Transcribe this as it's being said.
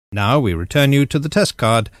Now we return you to the test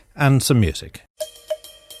card and some music.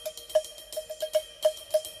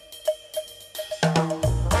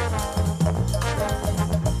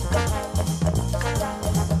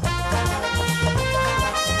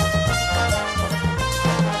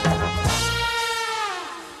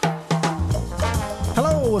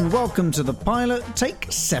 And welcome to the Pilot Take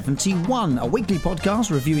 71, a weekly podcast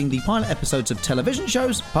reviewing the pilot episodes of television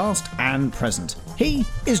shows, past and present. He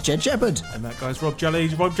is Jed Shepherd. And that guy's Rob Jelly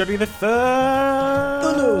the third.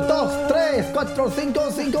 1, 2, 3, 4,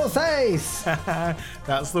 5, 5, 6.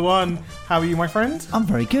 That's the one. How are you, my friend? I'm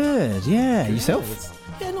very good, yeah. Yourself?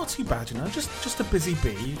 Yeah, not too bad, you know. Just a busy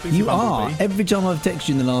bee. You are. Every time I've texted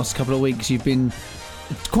you in the last couple of weeks, you've been...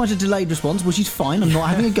 quite a delayed response, which is fine. I'm not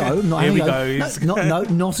having a go. I'm not having a go. No,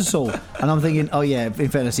 not at all. And I'm thinking, oh yeah, in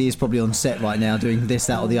fairness, he is probably on set right now doing this,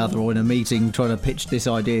 that, or the other, or in a meeting trying to pitch this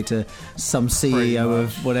idea to some CEO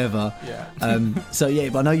of whatever. Yeah. So yeah,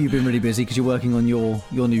 but I know you've been really busy because you're working on your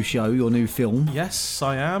new show, your new film. Yes,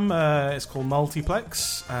 I am. It's called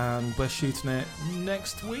Multiplex, and we're shooting it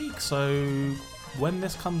next week. So when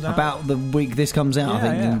this comes out, about the week this comes out, I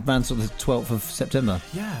think, around sort of the 12th of September.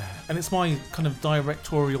 Yeah, and it's my kind of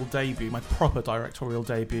directorial debut, my proper directorial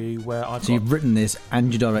debut, where you've written this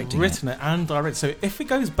and you're directing it and direct. So if it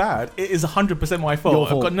goes bad, it is 100% my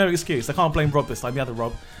fault. I've got no excuse. I can't blame Rob this time. The other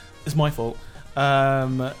Rob, it's my fault.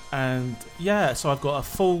 And yeah, so I've got a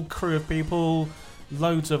full crew of people,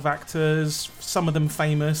 loads of actors, some of them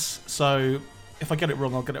famous. So if I get it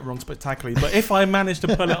wrong, I'll get it wrong spectacularly. But if I manage to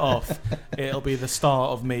pull it off, it'll be the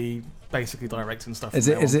start of me basically directing stuff. Is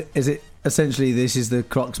it essentially this is the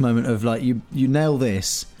crux moment of like you nail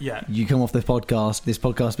this, you come off this podcast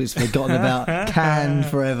bit's forgotten about, canned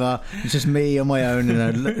forever. It's just me on my own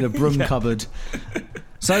in a broom cupboard.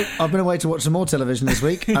 So I've been away to watch some more television this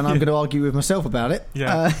week, and I'm going to argue with myself about it.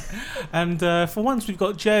 Yeah. And for once, we've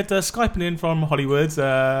got Jed Skyping in from Hollywood. He's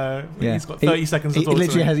got 30 seconds to talk. He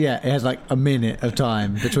literally has, it has like a minute of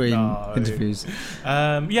time between interviews.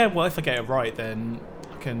 Well, if I get it right, then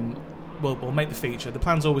I can... We'll make the feature. The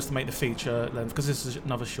plan's always to make the feature length because this is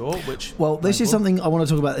another short. This is something I want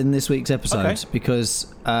to talk about in this week's episode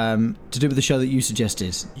because to do with the show that you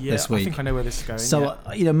suggested this week. I think I know where this is going. So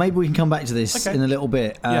maybe we can come back to this in a little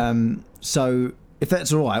bit. So if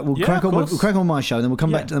that's all right, we'll crack on. We'll crack on my show, and then we'll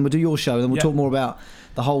come back to, and we'll do your show, and then we'll talk more about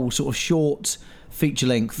the whole sort of short feature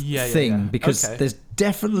length thing because there's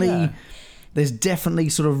definitely. There's definitely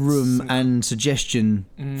sort of room and suggestion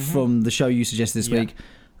from the show you suggested this week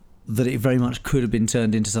that it very much could have been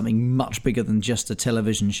turned into something much bigger than just a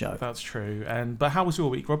television show. That's true. But how was your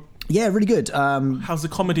week, Rob? Yeah, really good. How's the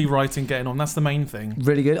comedy writing getting on? That's the main thing.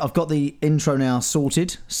 Really good. I've got the intro now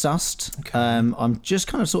sussed. Okay. I'm just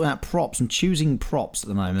kind of sorting out props and choosing props at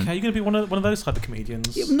the moment. Okay, you're going to be one of those type of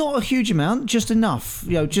comedians? Yeah, not a huge amount, just enough.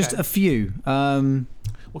 Just a few.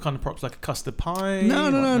 What kind of props? Like a custard pie?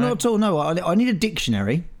 No, not at all. No, I need a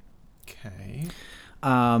dictionary. Okay.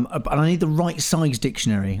 And I need the right size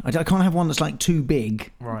dictionary. I can't have one that's like too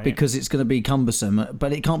big because it's going to be cumbersome.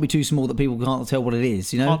 But it can't be too small that people can't tell what it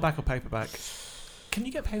is. Hardback or paperback? Can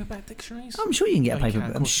you get paperback dictionaries? I'm sure you can get a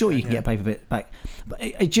paperback. I'm sure you can get a paperback. But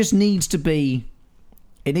it just needs to be.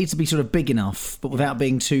 It needs to be sort of big enough, but without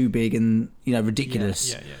being too big and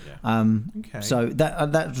ridiculous. Okay. So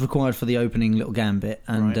that's required for the opening little gambit,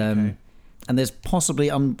 and and there's possibly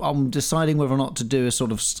I'm deciding whether or not to do a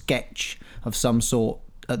sort of sketch of some sort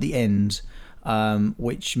at the end,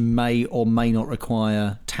 which may or may not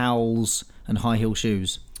require towels and high heel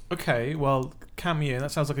shoes. Okay, well, cameo. That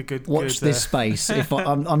sounds like a good. Watch this space. If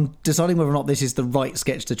I'm deciding whether or not this is the right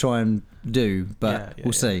sketch to try and do, but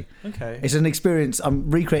we'll see. Okay, it's an experience. I'm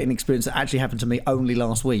recreating an experience that actually happened to me only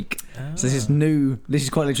last week. So this is new. This is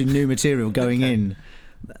quite literally new material going in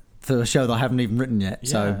for a show that I haven't even written yet.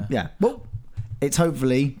 So well, it's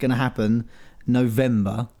hopefully going to happen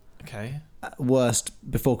November. Okay. Worst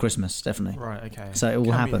before Christmas, definitly. Right. Okay. So it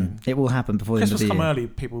will happen. It will happen before the end of the year. Christmas come early,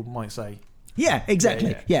 people might say. Yeah,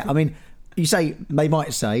 exactly. Yeah. I mean, you say they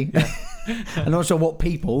might say. Yeah. I'm not sure what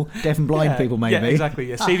people, deaf and blind people, maybe. Yeah, exactly.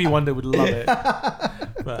 Yeah, Stevie Wonder would love it.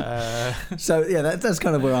 But so yeah, that's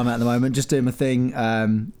kind of where I'm at the moment. Just doing my thing,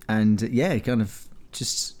 and kind of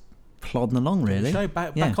just plodding along, really. So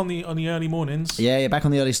back on the early mornings. Yeah, back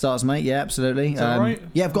on the early starts, mate. Yeah, absolutely. Is that right?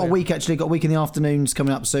 Yeah, I've got a week actually. Got a week in the afternoons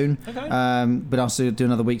coming up soon. Okay. But I'll still do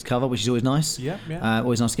another week's cover, which is always nice. Yeah.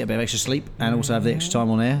 Always nice to get a bit of extra sleep and also have the extra time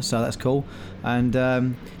on air, so that's cool. And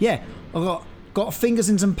I've got fingers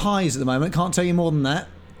in some pies at the moment. Can't tell you more than that.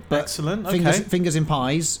 But excellent. Okay. Fingers in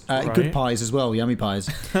pies, Right. Good pies as well, yummy pies.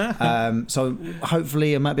 So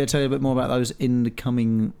hopefully I might be able to tell you a bit more about those in the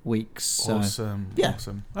coming weeks. So, Awesome. yeah.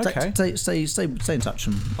 Awesome. Okay. Stay in touch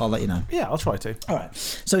and I'll let you know. Yeah, I'll try to. All right.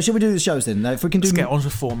 So shall we do the shows then? If we can do. Let's get on to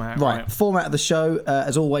the format. Right. Format of the show.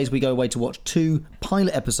 As always, we go away to watch 2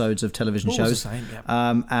 pilot episodes of television shows. The same,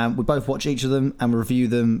 yeah. And we both watch each of them and review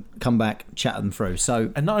them, come back, chat them through.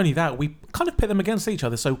 So, and not only that, we kind of pit them against each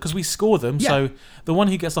other. So because we score them, Yeah. so the one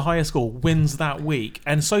who gets the highest score wins that week.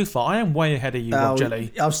 And so far, I am way ahead of you, Rob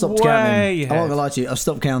Jelly. I've stopped way counting. Ahead. I'm not gonna lie to you. I've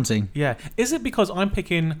stopped counting. Yeah. Is it because I'm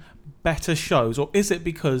picking better shows, or is it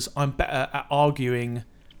because I'm better at arguing?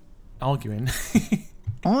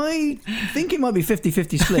 I think it might be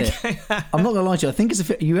 50-50 split. I'm not going to lie to you. I think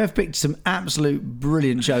you have picked some absolute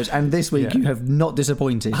brilliant shows, and this week you have not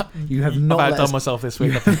disappointed. You have not I've outdone myself this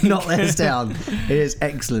week. You have not let us down. It is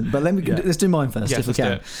excellent. But let's do mine first, if we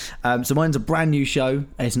can. So mine's a brand new show.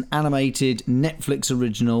 It's an animated Netflix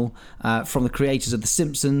original from the creators of The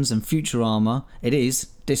Simpsons and Futurama. It is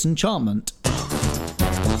Disenchantment.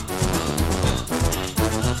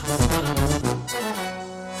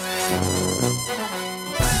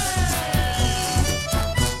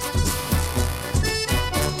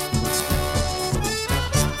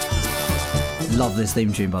 Love this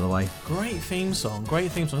theme tune, by the way. Great theme song.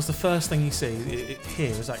 That's the first thing you see here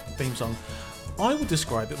is that theme song. I would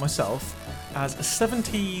describe it myself as a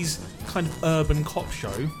 70s kind of urban cop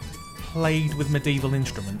show played with medieval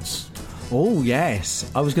instruments. Oh, yes.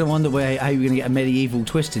 I was going to wonder how you were going to get a medieval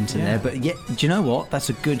twist into there, but yeah, do you know what? That's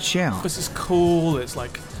a good shout. Because it's cool, it's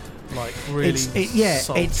like really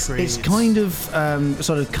it's kind of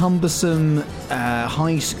sort of cumbersome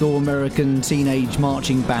high school American teenage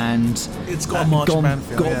marching band. It's got a marching band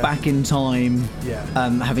feel, got back in time,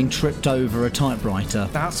 having tripped over a typewriter.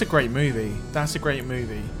 That's a great movie.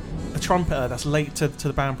 A trumpeter that's late to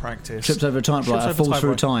the band practice. Trips over a typewriter, falls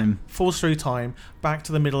through time, back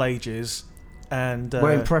to the Middle Ages. And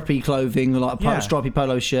wearing preppy clothing, like a stripy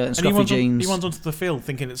polo shirt and scruffy jeans. He runs onto the field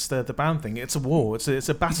thinking it's the band thing. It's a war. It's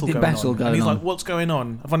a battle going on. And he's like, "What's going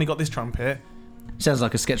on? I've only got this trumpet." Sounds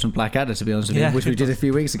like a sketch from Blackadder, to be honest with you, which we did a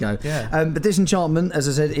few weeks ago. Yeah. But Disenchantment, as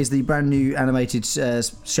I said, is the brand new animated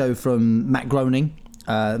show from Matt Groening,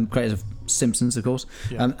 creators of Simpsons, of course,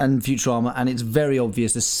 and Futurama, and it's very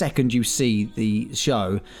obvious the second you see the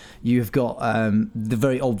show, you've got the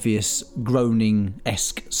very obvious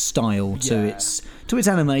Groening-esque style to its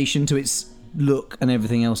animation, to its look, and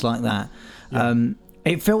everything else like that.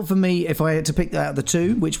 It felt for me, if I had to pick out of the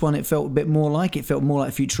two, which one it felt a bit more like? It felt more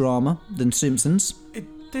like Futurama than Simpsons. It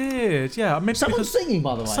did, yeah. I mean, someone's singing,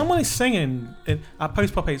 by the way. Someone is singing at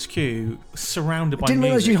Post Pop HQ, surrounded by music. I didn't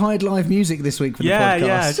realise you hired live music this week for the podcast.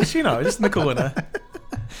 Yeah, just in the corner.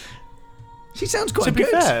 She sounds quite good.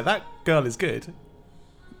 To be fair, that girl is good.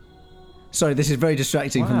 Sorry, this is very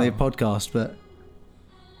distracting from the podcast, but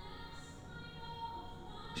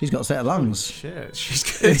she's got a set of lungs. Shit,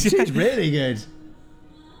 she's good. She's really good.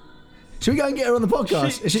 Should we go and get her on the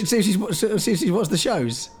podcast? See if she's watched the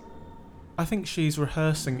shows. I think she's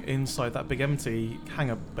rehearsing inside that big empty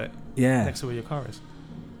hangar bit next to where your car is.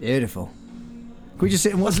 Beautiful. Can we just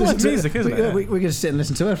sit and watch music, isn't it? We're going to sit and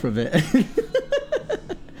listen to her for a bit.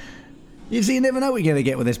 You never know what you're going to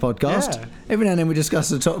get with this podcast. Yeah. Every now and then we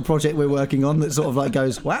discuss a project we're working on that sort of like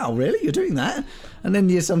goes, wow, really? You're doing that? And then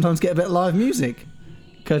you sometimes get a bit of live music,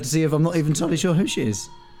 courtesy of I'm not even totally sure who she is.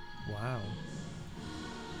 Wow.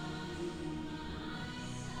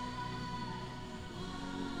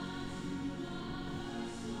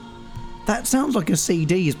 That sounds like a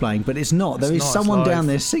CD is playing, but it's not. There is someone down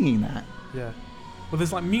there singing that. Yeah. Well,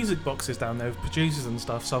 there's like music boxes down there with producers and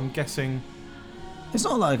stuff, so I'm guessing... It's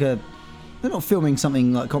not like they're not filming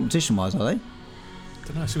something like competition-wise, are they?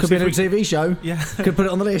 Don't know. Could be a new TV show. Yeah. Could put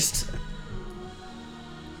it on the list.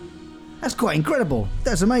 That's quite incredible.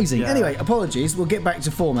 That's amazing. Yeah. Anyway, apologies. We'll get back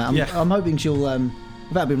to format. I'm hoping she'll,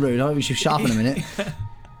 without being rude, I'm hoping she'll shut up in a minute.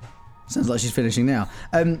 Sounds like she's finishing now.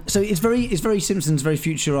 So it's very Simpsons, very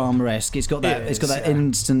Futurama-esque. It's got that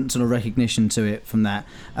instant sort of recognition to it from that.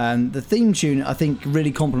 The theme tune, I think,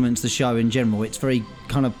 really complements the show in general. It's very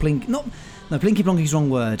kind of Plinky Plonky's wrong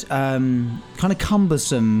word. Kind of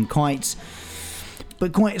cumbersome, quite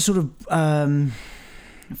sort of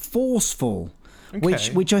forceful.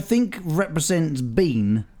 Okay. Which I think represents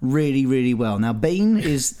Bean really, really well. Now, Bean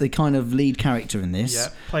is the kind of lead character in this. Yeah,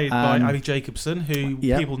 played by Ali Jacobson, who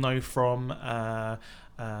people know from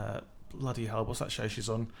bloody hell, what's that show she's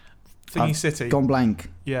on? Thingy City. Gone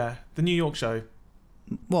blank. Yeah, the New York show.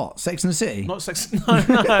 What? Sex and the City? Not Sex. No.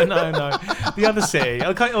 The other city.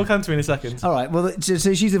 I'll come to me in a second. All right. Well,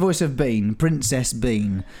 so she's the voice of Bean, Princess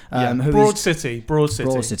Bean. Broad City.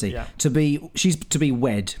 Yeah. She's to be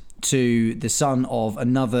wed to the son of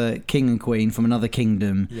another king and queen from another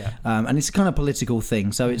kingdom. Yeah. And it's a kind of political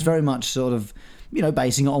thing. So it's very much sort of,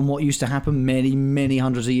 basing it on what used to happen many, many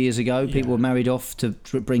hundreds of years ago. Yeah. People were married off to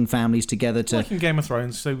bring families together. Like in Game of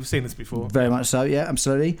Thrones, so we've seen this before. Very much so, yeah,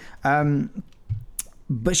 absolutely.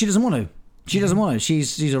 But she doesn't want to.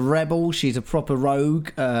 She's a rebel. She's a proper rogue.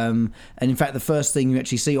 And in fact, the first thing you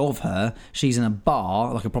actually see of her, she's in a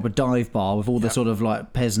bar, like a proper dive bar, with all the sort of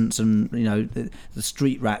like peasants and the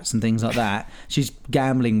street rats and things like that. She's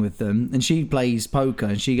gambling with them, and she plays poker.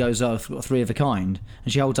 And she goes, "Oh, I've got three of a kind,"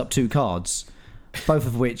 and she holds up two cards, both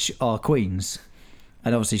of which are queens.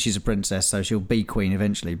 And obviously, she's a princess, so she'll be queen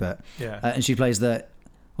eventually. But and she plays the,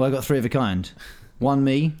 "Well, I got three of a kind." 1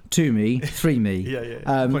 me, 2 me, 3 me.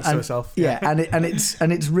 Yeah. Points to herself. Yeah, and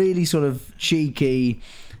it's really sort of cheeky,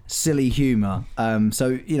 silly humour.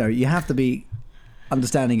 So you have to be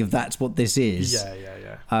understanding of that's what this is.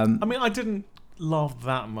 Yeah. I mean, I didn't laugh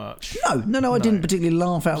that much. No. I didn't particularly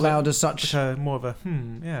laugh out loud as such. More of a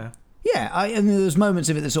yeah. Yeah, and there's moments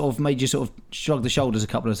of it that sort of made you sort of shrug the shoulders a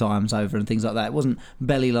couple of times over and things like that. It wasn't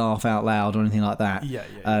belly laugh out loud or anything like that. Yeah.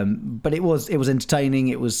 But it was entertaining.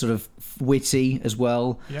 It was sort of witty as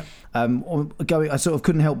well. Yeah. I sort of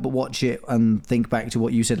couldn't help but watch it and think back to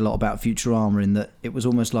what you said a lot about Futurama, in that it was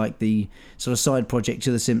almost like the sort of side project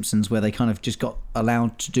to The Simpsons, where they kind of just got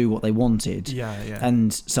allowed to do what they wanted. Yeah.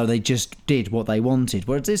 And so they just did what they wanted.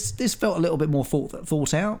 Whereas this felt a little bit more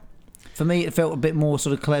thought out. For me, it felt a bit more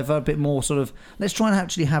sort of clever, a bit more sort of, let's try and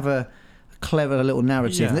actually have a clever little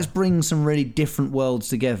narrative. Yeah. And let's bring some really different worlds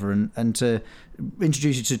together and to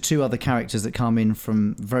introduce you to two other characters that come in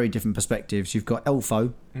from very different perspectives. You've got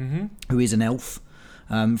Elfo, who is an elf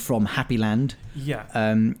from Happy Land.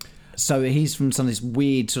 Yeah. So he's from some of this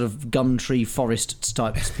weird sort of Gumtree forest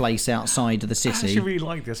type place outside of the city. I actually really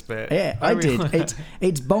like this bit. Yeah, I did.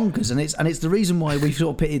 It's bonkers, and it's the reason why we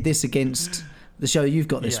sort of pitted this against the show you've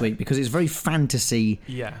got this week, because it's very fantasy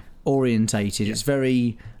orientated. It's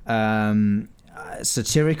very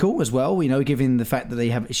satirical as well, given the fact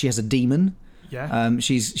that she has a demon. Yeah.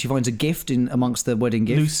 She finds a gift in amongst the wedding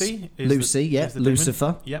gifts. Lucy,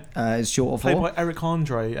 Lucifer. Yep. Is short of played by Eric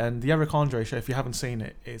Andre, and the Eric Andre show, if you haven't seen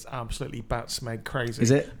it, is absolutely bat-smeg crazy. Is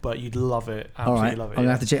it? But you'd love it. All right. Love it. I'm gonna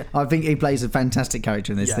have to check. I think he plays a fantastic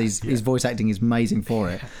character in this. Yeah, his voice acting is amazing for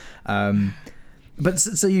it. But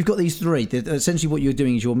so you've got these three. Essentially, what you're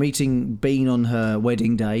doing is you're meeting Bean on her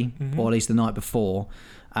wedding day, or at least the night before,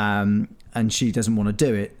 and she doesn't want to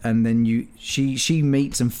do it. And then she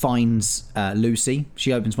meets and finds Lucy.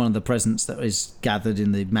 She opens one of the presents that is gathered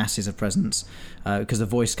in the masses of presents, because the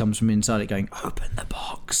voice comes from inside it going, "Open the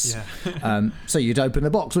box." Yeah. So you'd open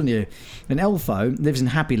the box, wouldn't you? And Elfo lives in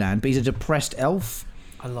Happy Land, but he's a depressed elf.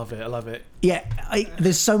 I love it. Yeah,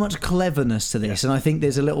 there's so much cleverness to this, and I think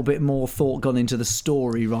there's a little bit more thought gone into the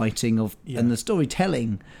story writing and the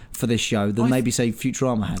storytelling for this show than maybe, say,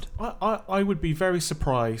 Futurama had. I would be very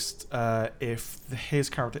surprised if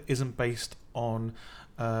his character isn't based on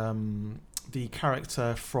the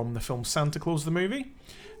character from the film Santa Claus the movie,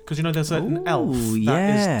 because there's an elf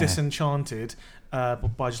that is disenchanted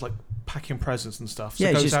by just like packing presents and stuff. So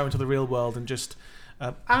it goes out into the real world and just.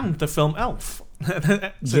 And the film Elf.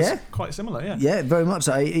 It's quite similar, yeah. Yeah, very much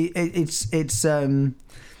so.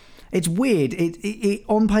 It's weird. It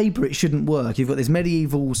on paper it shouldn't work. You've got this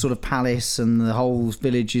medieval sort of palace, and the whole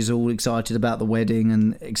village is all excited about the wedding,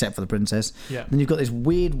 and except for the princess. Yeah. Then you've got this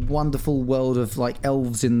weird, wonderful world of like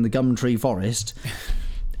elves in the Gumtree forest,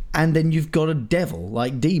 and then you've got a devil,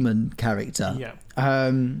 like demon character,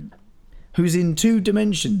 who's in 2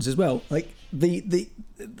 dimensions as well. Like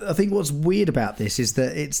I think what's weird about this is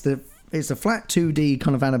that it's a flat 2D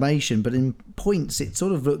kind of animation, but in points it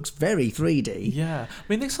sort of looks very 3D. Yeah, I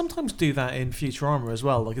mean they sometimes do that in Futurama as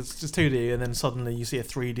well. Like it's just 2D, and then suddenly you see a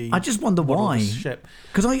 3D. I just wonder why.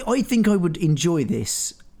 Because I think I would enjoy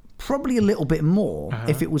this probably a little bit more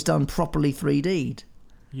if it was done properly 3D'd.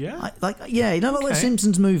 Yeah, like the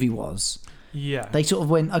Simpsons movie was. Yeah, they sort of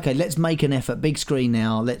went, okay, let's make an effort, big screen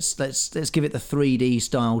now. Let's give it the 3D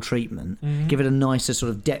style treatment, give it a nicer sort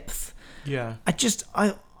of depth. Yeah,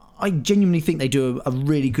 I genuinely think they do a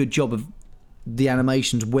really good job of the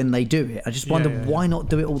animations when they do it. I just wonder why not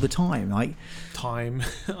do it all the time. Like time,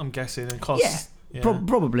 I'm guessing, and cost. Yeah.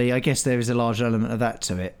 Probably. I guess there is a large element of that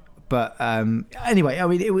to it. But anyway, I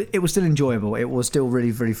mean, it was still enjoyable. It was still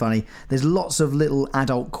really, really funny. There's lots of little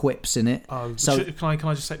adult quips in it. So can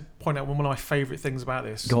I just point out one of my favourite things about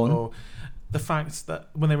this? Go on. the fact that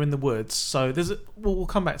when they're in the woods, so we'll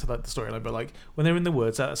come back to that the storyline, but like when they're in the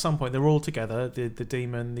woods, at some point they're all together, the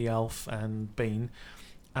demon, the elf, and Bean,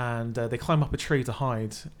 and they climb up a tree to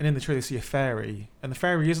hide, and in the tree they see a fairy, and the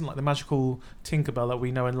fairy isn't like the magical Tinkerbell that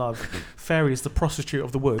we know and love. Fairy is the prostitute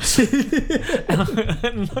of the woods. and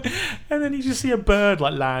then you just see a bird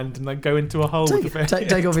like land and then go into a hole with the fairy.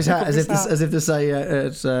 Take off his hat as if to say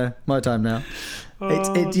it's my time now.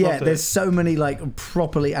 There's so many like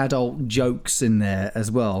properly adult jokes in there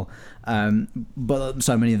as well, but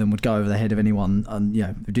so many of them would go over the head of anyone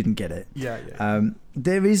who didn't get it.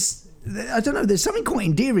 There is, I don't know, there's something quite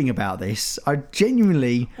endearing about this. I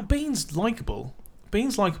genuinely... Bean's likeable.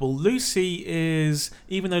 Lucy is,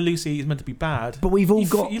 even though Lucy is meant to be bad, but we've all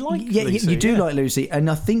got... You like Lucy, you do like Lucy, and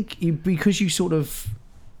I think because you sort of...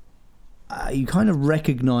 you kind of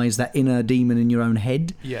recognise that inner demon in your own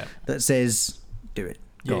head that says... Do it.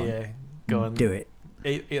 Go on. Do it.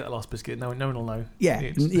 Eat that last biscuit. No one will know. Yeah,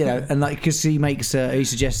 and like because he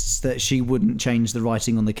suggests that she wouldn't change the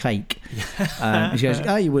writing on the cake. She goes,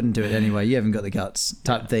 "Oh, you wouldn't do it anyway. You haven't got the guts,"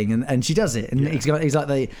 type thing, and she does it. And he's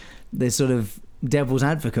like the sort of devil's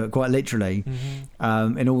advocate, quite literally,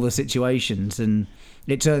 in all the situations. And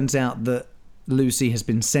it turns out that Lucy has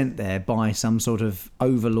been sent there by some sort of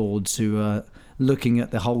overlords who are looking at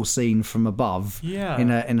the whole scene from above in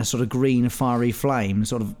a sort of green fiery flame,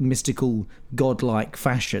 sort of mystical godlike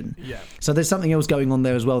fashion. So there's something else going on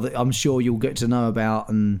there as well that I'm sure you'll get to know about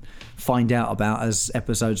and find out about as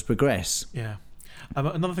episodes progress.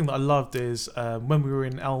 Another thing that I loved is when we were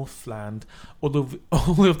in Elfland, all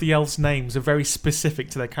of the elves' names are very specific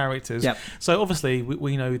to their characters. So obviously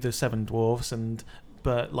we know the 7 dwarves,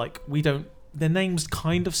 but like we don't. Their names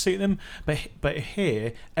kind of suit them, but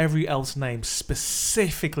here every elf's name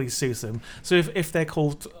specifically suits them. So if they're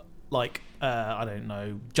called like I don't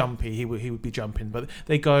know, Jumpy, he would be Jumping, but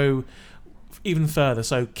they go even further.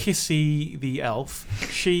 So Kissy the elf,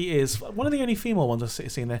 she is one of the only female ones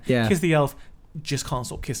I've seen there. Kiss the elf just can't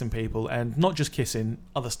stop kissing people, and not just kissing,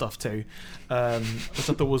 other stuff too, which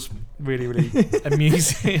I thought was really, really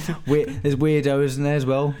amusing. There's Weirdo, isn't there, as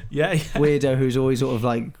well? Weirdo, who's always sort of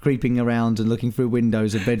like creeping around and looking through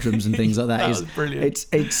windows of bedrooms and things like that. That was brilliant.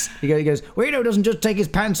 He goes, Weirdo doesn't just take his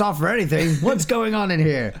pants off for anything. What's going on in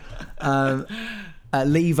here?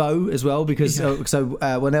 Levo as well, because when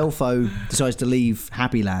Elfo decides to leave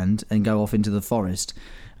Happy Land and go off into the forest,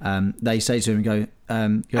 they say to him,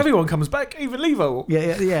 everyone comes back, even Levo.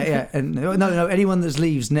 Yeah. And no, anyone that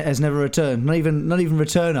leaves has never returned. Not even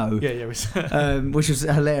Returno. Which was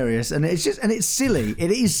hilarious, and it's silly.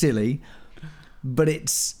 It is silly, but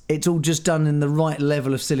it's all just done in the right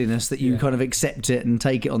level of silliness that you kind of accept it and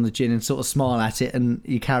take it on the chin and sort of smile at it, and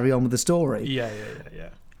you carry on with the story. Yeah.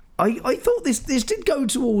 I thought this did go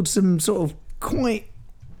towards some sort of quite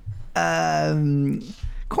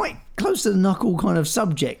close to the knuckle kind of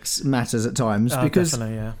subjects matters at times, because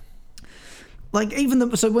definitely, like even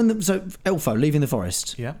so Elfo leaving the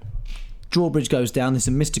forest, drawbridge goes down. There's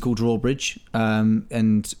a mystical drawbridge,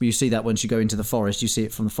 and you see that once you go into the forest, you see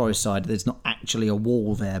it from the forest side. There's not actually a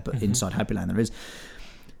wall there, but inside Happy Land there is.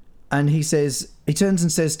 And he turns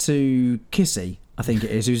and says to Kissy, I think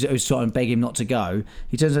it is, who's trying to beg him not to go.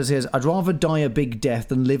 He turns and says, "I'd rather die a big death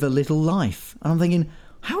than live a little life." And I'm thinking,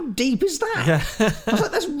 how deep is that? I was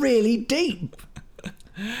like, that's really deep.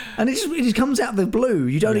 And it just comes out of the blue.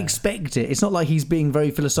 You don't expect it. It's not like he's being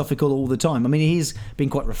very philosophical all the time. I mean, he's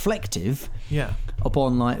been quite reflective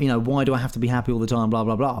upon, like, why do I have to be happy all the time, blah,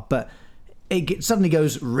 blah, blah. But it suddenly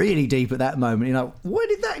goes really deep at that moment. Where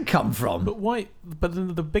did that come from? But why?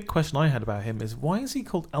 But the big question I had about him is, why is he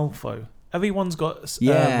called Elfo? Everyone's got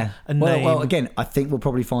a name. Well, again, I think we'll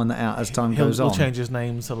probably find that out as time goes on. He'll change his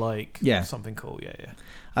name to something cool.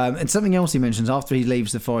 And something else he mentions, after he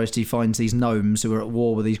leaves the forest, he finds these gnomes who are at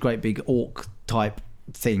war with these great big orc type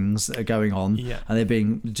things that are going on, and they're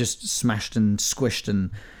being just smashed and squished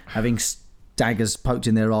and having daggers poked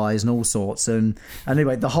in their eyes and all sorts. And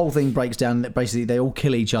anyway, the whole thing breaks down. Basically, they all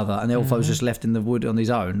kill each other, and Elfo's just left in the wood on his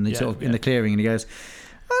own, and he's sort of in the clearing, and he goes,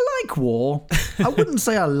 I like war. I wouldn't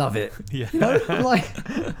say I love it.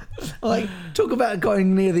 Like talk about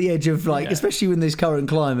going near the edge of especially in this current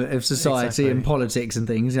climate of society and politics and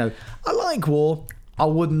things. I like war. I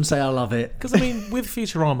wouldn't say I love it. Because with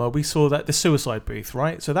Futurama, we saw that the suicide booth,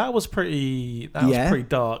 right? So that was pretty. Was pretty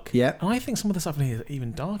dark. Yeah. And I think some of the stuff in here is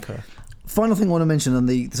even darker. Final thing I want to mention on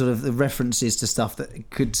the sort of the references to stuff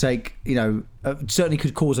that could take, certainly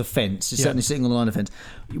could cause offence. It's certainly sitting on the line of offence.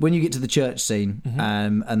 When you get to the church scene,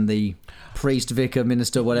 and the priest, vicar,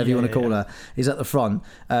 minister, whatever you want to call her, is at the front.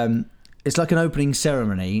 It's like an opening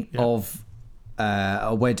ceremony of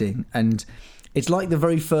a wedding, and it's like the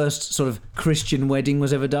very first sort of Christian wedding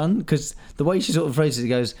was ever done, because the way she sort of phrases it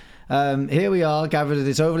goes, here we are gathered at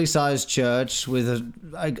this overly sized church with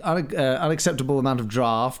an unacceptable amount of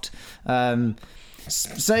draft,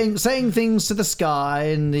 saying things to the sky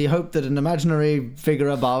in the hope that an imaginary figure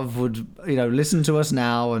above would, listen to us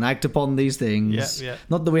now and act upon these things. Yeah.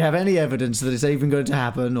 Not that we have any evidence that it's even going to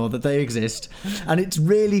happen or that they exist. And it's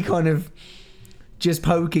really kind of just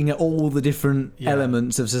poking at all the different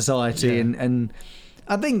elements of society, and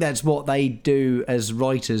I think that's what they do as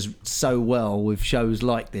writers so well with shows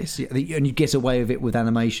like this. And you get away with it with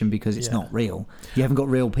animation because it's not real. You haven't got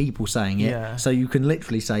real people saying it, so you can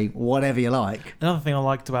literally say whatever you like. Another thing I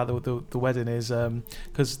liked about the wedding is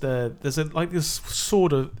because there's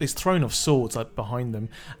this throne of swords like behind them,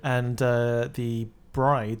 and the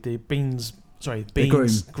bride, the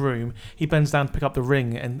groom, he bends down to pick up the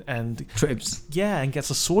ring and trips. Yeah, and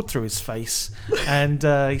gets a sword through his face, and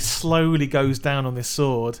he slowly goes down on this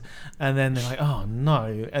sword, and then they're like, oh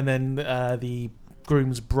no, and then the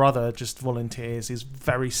groom's brother just volunteers. He's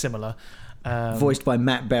very similar. Voiced by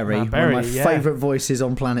Matt Berry, one of my favourite voices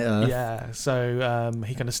on planet Earth. Yeah, so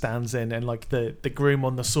he kind of stands in, and like the groom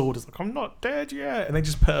on the sword is like, I'm not dead yet, and they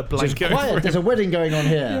just put a blanket over him. There's a wedding going on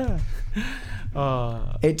here.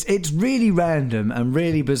 It's really random and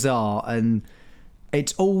really bizarre, and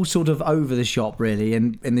it's all sort of over the shop, really,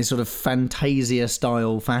 in this sort of Fantasia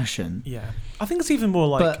style fashion. Yeah, I think it's even more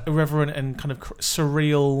like irreverent and kind of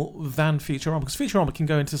surreal than Futurama, because Futurama can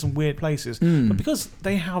go into some weird places, but because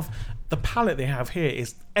they have the palette they have here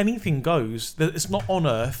is anything goes. It's not on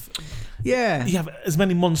Earth. Yeah, you have as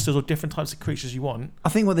many monsters or different types of creatures you want. I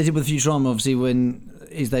think what they did with Futurama, obviously,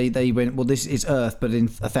 they went, well, this is Earth, but in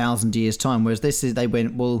 1,000 years' time. Whereas they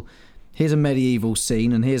went, well, here's a medieval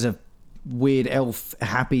scene, and here's a weird elf,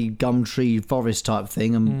 happy gumtree forest type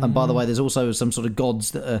thing. And by the way, there's also some sort of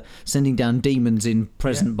gods that are sending down demons in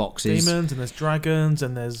present boxes. Demons, and there's dragons,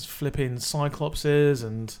 and there's flipping cyclopses,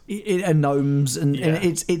 and gnomes, and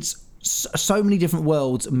it's so many different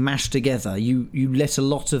worlds mashed together. You let a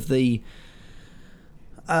lot of the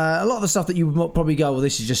stuff that you would probably go, well,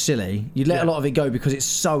 this is just silly. You let a lot of it go because it's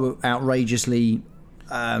so outrageously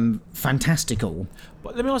fantastical.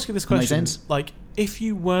 But let me ask you this question: Make sense? Like, if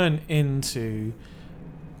you weren't into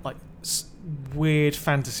like weird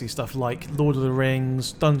fantasy stuff like Lord of the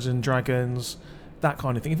Rings, Dungeons and Dragons, that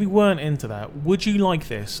kind of thing, if you weren't into that, would you like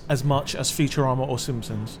this as much as Futurama or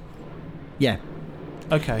Simpsons? Yeah.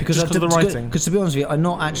 Okay, because of the writing. Because to be honest with you, I'm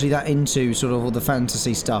not actually that into sort of all the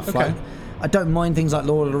fantasy stuff. Okay. Like, I don't mind things like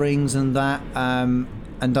Lord of the Rings and that, and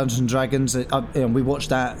Dungeons and Dragons. We watched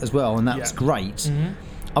that as well, and that's great. Mm-hmm.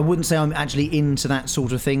 I wouldn't say I'm actually into that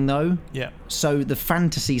sort of thing, though. Yeah. So the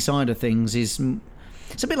fantasy side of things it's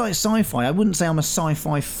a bit like sci-fi. I wouldn't say I'm a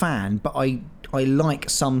sci-fi fan, but I like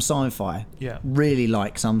some sci-fi. Yeah. Really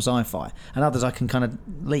like some sci-fi. And others I can kind of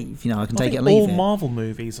leave. I can take it and leave it. All Marvel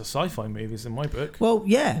movies are sci-fi movies in my book. Well,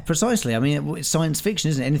 yeah, precisely. I mean, it's science fiction,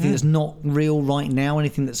 isn't it? Anything that's not real right now,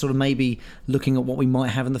 anything that's sort of maybe looking at what we might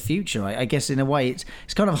have in the future. I guess in a way it's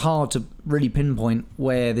kind of hard to really pinpoint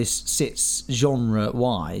where this sits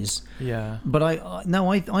genre-wise. Yeah. But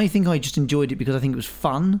I think I just enjoyed it because I think it was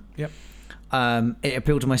fun. Yep. It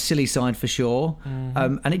appealed to my silly side for sure,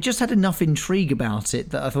 and it just had enough intrigue about it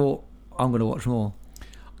that I thought, I'm going to watch more.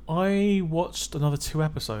 I watched another 2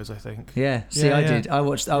 episodes, I think. Yeah, I did. I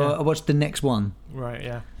watched the next one. Right,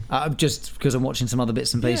 yeah. Just because I'm watching some other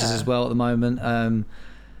bits and pieces as well at the moment.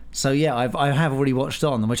 So yeah, I have already watched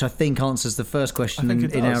on, which I think answers the first question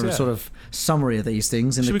in our sort of summary of these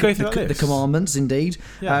things. Should we go through the commandments, indeed.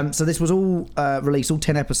 Yeah. So this was all released, all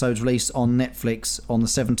 10 episodes released on Netflix on the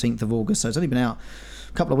 17th of August. So it's only been out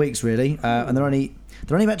a couple of weeks really, and they're only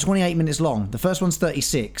about 28 minutes long. The first one's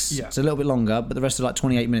 36, it's a little bit longer, but the rest are like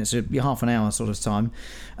 28 minutes, so you're half an hour sort of time.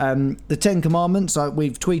 The 10 commandments,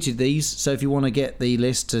 we've tweeted these, so if you want to get the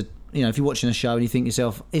list to, if you're watching a show and you think to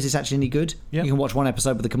yourself, is this actually any good? You can watch one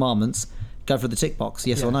episode with the commandments, go for the tick box,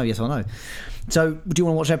 yes or no, yes or no. So, do you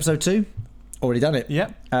want to watch episode 2? Already done it.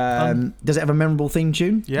 Yeah. Does it have a memorable theme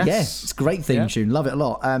tune? Yes. Yes, it's a great theme tune, love it a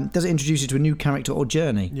lot. Does it introduce you to a new character or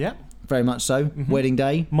journey? Yeah. Very much so. Mm-hmm. Wedding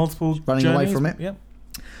day. Multiple running journeys, away from it. Yeah.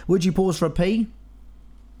 Would you pause for a pee?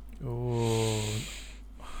 Oh.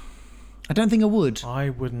 I don't think I would. I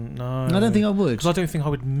wouldn't know. I don't think I would. Because I don't think I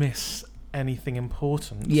would miss anything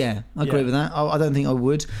important. Yeah, I agree with that. I don't think I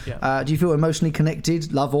would. Yeah. Do you feel emotionally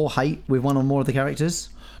connected, love or hate, with one or more of the characters?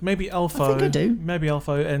 Maybe Elfo. I think I do. Maybe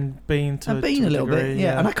Elfo and Bean to a little degree, bit,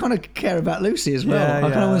 yeah. And I kind of care about Lucy as well. I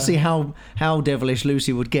kind of want to see how devilish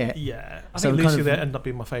Lucy would get. Yeah. I think Lucy there ended up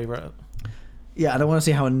being my favourite. Yeah, and I want to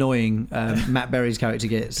see how annoying Matt Berry's character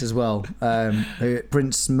gets as well.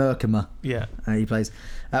 Prince Merkimer. Yeah. He plays.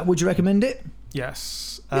 Would you recommend it?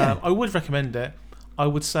 Yes. Yeah. I would recommend it. I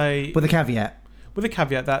would say... With a caveat. With a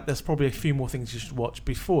caveat that there's probably a few more things you should watch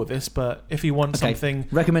before this, but if you want something...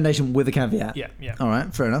 Recommendation with a caveat. Yeah. All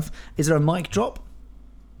right, fair enough. Is there a mic drop?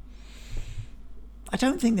 I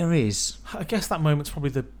don't think there is. I guess that moment's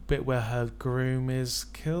probably the bit where her groom is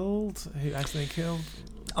killed. Who accidentally killed?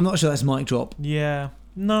 I'm not sure that's a mic drop. Yeah.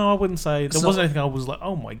 No, I wouldn't say. There wasn't anything I was like,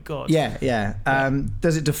 oh my God. Yeah.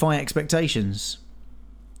 Does it defy expectations?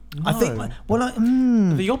 No. I think.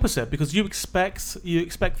 The opposite, because you expect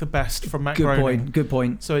the best from Matt Groening. Good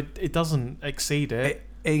point. So it doesn't exceed it.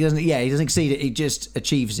 It doesn't. Yeah, he doesn't exceed it. He just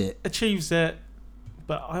achieves it.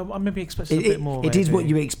 But I maybe expected a bit more. It is what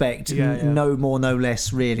you expect. Yeah. No more, no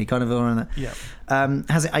less. Really, kind of around that. Yeah.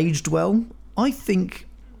 Has it aged well? I think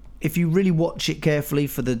if you really watch it carefully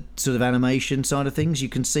for the sort of animation side of things, you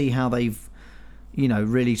can see how they've,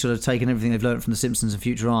 really sort of taken everything they've learned from The Simpsons and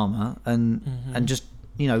Futurama and just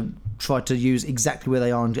try to use exactly where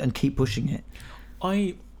they are and keep pushing it.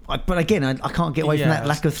 But again, I can't get away from that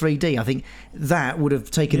lack of 3D. I think that would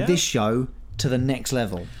have taken this show to the next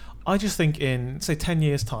level. I just think in, say, 10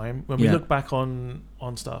 years' time, when we look back on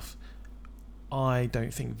stuff, I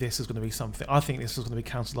don't think this is going to be something. I think this is going to be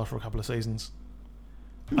cancelled after a couple of seasons.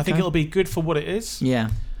 Okay. I think it'll be good for what it is. Yeah.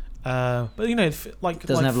 But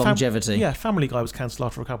doesn't have longevity. Family Guy was cancelled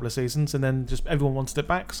after a couple of seasons, and then just everyone wanted it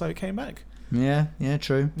back, so it came back. Yeah,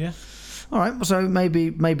 true. Yeah. All right, so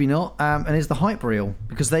maybe not. And it's the hype reel,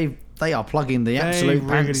 because they are plugging the absolute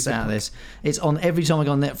pants out of this. It's on every time I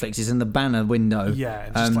go on Netflix. It's in the banner window. Yeah,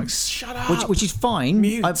 just shut up. Which is fine.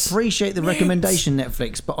 Mute. I appreciate the recommendation,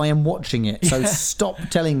 Netflix, but I am watching it. So stop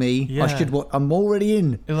telling me I should watch. I'm already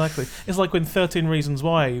in. Exactly. It's like when 13 Reasons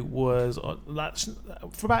Why was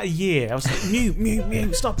for about a year. I was like,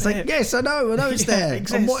 mute, stop it. Like, yes, I know it's there.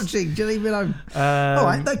 It I'm watching. Do you leave me alone? All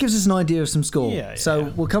right, that gives us an idea of some score.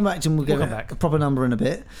 We'll come back to and we'll get a proper number in a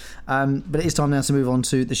bit. But it is time now to move on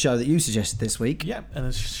to the show that you suggested this week. Yeah, and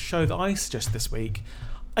the show that I suggested this week,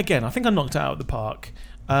 again, I think I knocked it out of the park.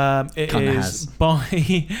 It is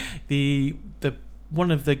by the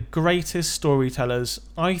one of the greatest storytellers,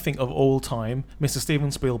 I think, of all time, Mr.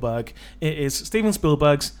 Steven Spielberg. It is Steven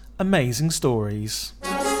Spielberg's Amazing Stories.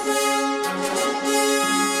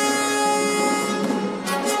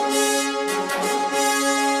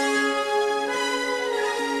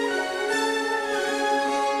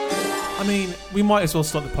 I mean, we might as well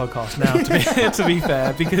start the podcast now, to be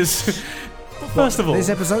fair, because first of all, this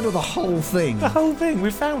episode or the whole thing? The whole thing.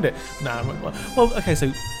 We found it. No, well, okay.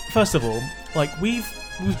 So first of all, we've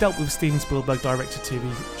dealt with Steven Spielberg directed TV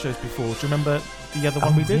shows before. Do you remember the other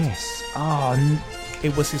one we did? Yes.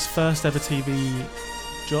 It was his first ever TV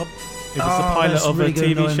job. It was the pilot of a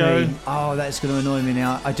TV show. Oh, that's going to annoy me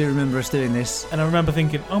now. I do remember us doing this, and I remember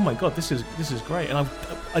thinking, "Oh my god, this is great." And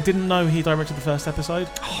I didn't know he directed the first episode.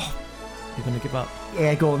 You're going to give up?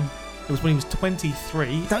 Yeah, go on. It was when he was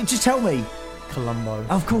 23. Don't just tell me. Columbo.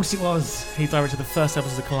 Of course it was. He directed the first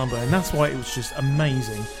episode of Columbo, and that's why it was just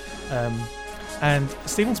amazing. And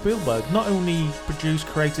Steven Spielberg not only produced,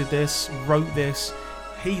 created this, wrote this,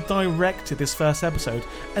 he directed this first episode.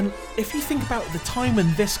 And if you think about the time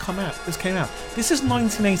when this came out, this is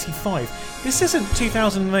 1985. This isn't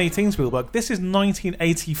 2018 Spielberg. This is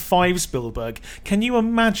 1985 Spielberg. Can you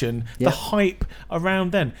imagine the hype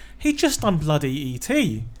around then? He just done bloody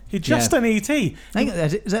E.T. He just done E.T.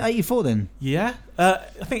 Is that 84 then? Yeah. I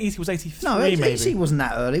think E.T. was 83. No, maybe. E.T. wasn't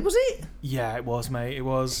that early, was it? Yeah, it was, mate. It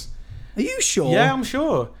was. Are you sure? Yeah, I'm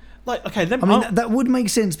sure. That would make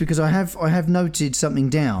sense, because I have noted something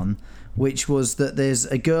down, which was that there's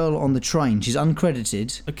a girl on the train. She's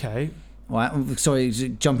uncredited. Okay. Right. Sorry,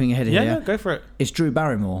 jumping ahead here. Yeah, go for it. It's Drew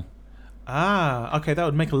Barrymore. Ah, okay, that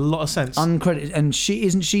would make a lot of sense. Uncredited, and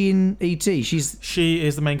isn't she in E.T.? She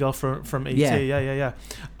is the main girl from E.T. Yeah.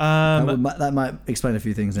 That might explain a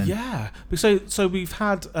few things then. Yeah. So we've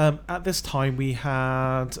had at this time we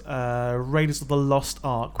had Raiders of the Lost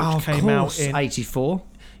Ark, which came out in 84.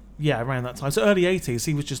 Yeah, around that time. So early 80s.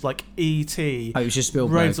 He was just like E.T. Oh, it was just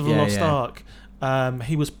Spielberg. Raiders of the Lost Ark.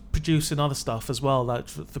 He was producing other stuff as well, like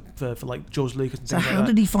for like George Lucas and things like that. So how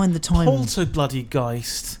did he find the time?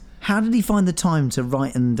 Poltergeist. How did he find the time to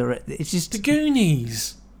write and direct? It's just The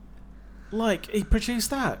Goonies. He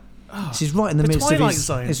produced that. It's right in the midst of his.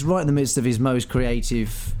 It's right in the midst of his most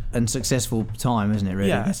creative and successful time, isn't it? Really.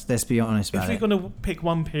 Yeah. Let's be honest about it. If you're going to pick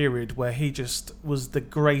one period where he just was the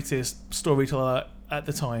greatest storyteller at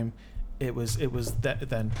the time, it was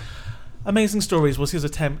then. Amazing Stories was his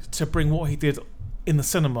attempt to bring what he did in the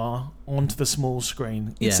cinema onto the small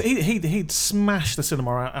screen. Yeah. He'd smashed the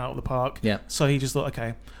cinema out of the park. Yeah. So he just thought,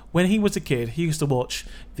 okay. When he was a kid, he used to watch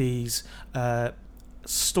these anthology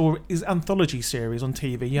series on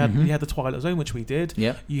TV. You had the Twilight Zone, which we did.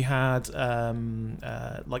 Yeah. You had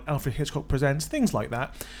like Alfred Hitchcock Presents, things like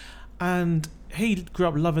that. And he grew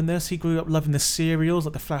up loving this. He grew up loving the serials,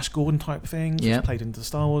 like the Flash Gordon type things, which played into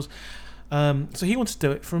Star Wars. So he wanted to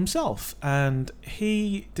do it for himself, and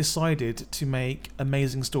he decided to make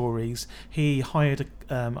amazing stories. He hired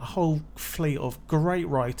a whole fleet of great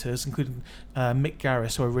writers, including Mick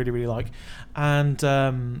Garris, who I really, really like.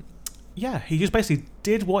 And he just basically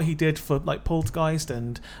did what he did for like Poltergeist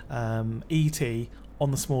and E.T.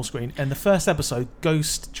 on the small screen. And the first episode,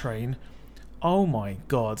 Ghost Train, oh my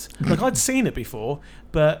god! Like, I'd seen it before,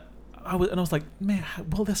 but I was like, man,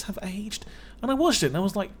 will this have aged? And I watched it, and I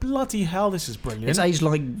was like, bloody hell, this is brilliant. It's aged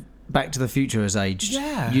like Back to the Future has aged.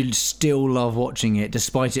 Yeah. You'd still love watching it,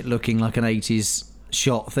 despite it looking like an 80s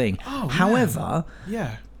shot thing. Oh, however,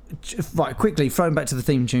 right, quickly, throwing back to the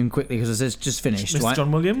theme tune quickly, because it's just finished, Mr. right?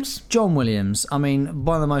 John Williams. John Williams, I mean,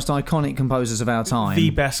 one of the most iconic composers of our time.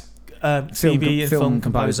 The best TV and film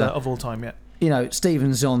composer of all time, yeah. You know,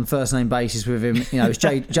 Stephen's on first name basis with him. You know, it's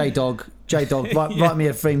J-Dog. Write me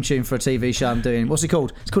a theme tune for a TV show I'm doing. What's it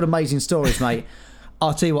called? It's called Amazing Stories, mate.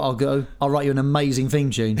 I'll tell you what, I'll write you an amazing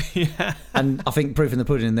theme tune. Yeah. And I think Proof in the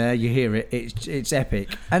Pudding in there, you hear it, it's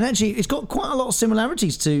epic. And actually, it's got quite a lot of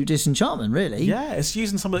similarities to Disenchantment, really. Yeah, it's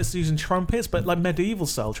using trumpets, but like medieval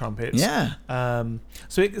style trumpets. Yeah.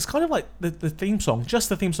 So it's kind of like the theme song, just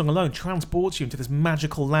the theme song alone transports you into this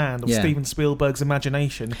magical land of Steven Spielberg's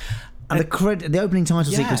imagination. And the opening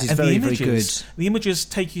title sequence is very, very good. The images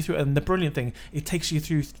take you through, and the brilliant thing, it takes you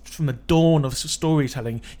through from the dawn of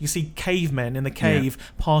storytelling. You see cavemen in the cave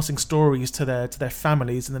passing stories to their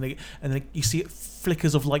families, and then you see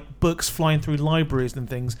flickers of like books flying through libraries and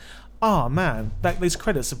things. Oh man, these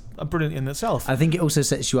credits are brilliant in itself. I think it also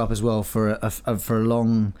sets you up as well for a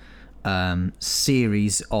long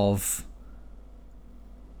series of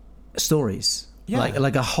stories. Yeah.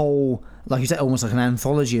 Like a whole, like you said, almost like an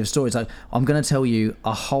anthology of stories. Like, I'm going to tell you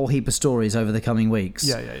a whole heap of stories over the coming weeks.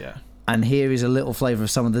 Yeah. And here is a little flavour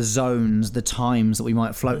of some of the zones, the times that we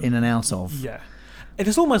might float in and out of. Yeah. It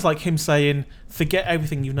is almost like him saying, forget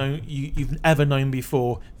everything you've ever known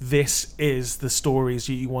before. This is the stories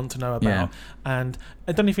you want to know about. Yeah. And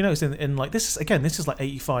I don't know if you noticed in like this is like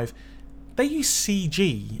 85. They use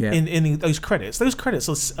CG in those credits. Those credits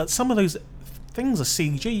are some of those things are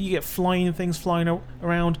CG. You get flying things flying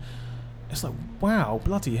around. It's like, wow,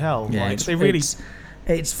 bloody hell! Yeah, like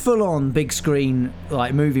it's full on big screen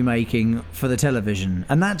like movie making for the television,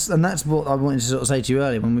 and that's what I wanted to sort of say to you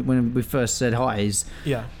earlier when we first said hi. Is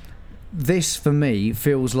this for me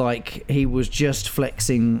feels like he was just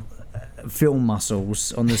flexing film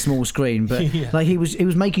muscles on the small screen, but like he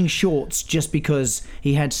was making shorts just because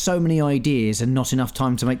he had so many ideas and not enough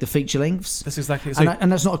time to make the feature lengths. That's exactly,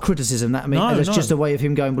 and that's not a criticism. That's just a way of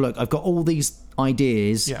him going, look, I've got all these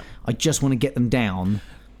ideas. Yeah. I just want to get them down.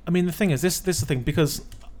 I mean, the thing is, this is the thing, because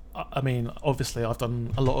I mean, obviously, I've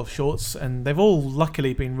done a lot of shorts, and they've all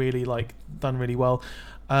luckily been really done really well.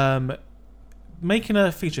 Making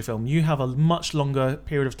a feature film, you have a much longer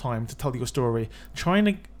period of time to tell your story. Trying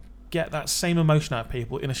to get that same emotion out of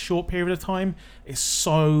people in a short period of time is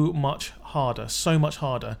so much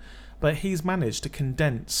harder. But he's managed to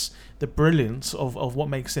condense the brilliance of what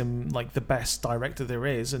makes him like the best director there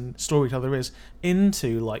is and storyteller there is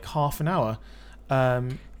into like half an hour.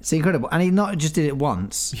 It's incredible. And he not just did it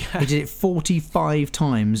once, he did it 45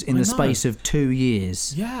 times in the space of 2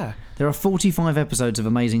 years. Yeah. There are 45 episodes of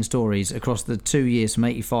amazing stories across the 2 years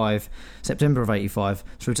from September of 85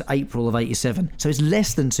 through to April of 87. So it's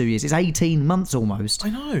less than 2 years. It's 18 months almost. I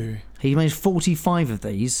know. He made 45 of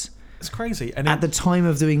these. It's crazy. And at the time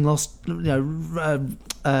of doing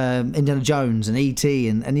Indiana Jones and E.T.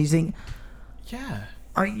 and you think... Yeah.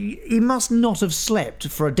 He must not have slept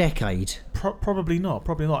for a decade. Probably not.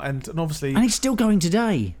 And obviously... And he's still going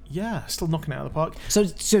today. Yeah, still knocking it out of the park. So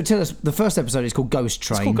tell us, the first episode is called Ghost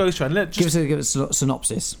Train. It's called Ghost Train. Give us a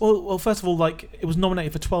synopsis. Well, first of all, like, it was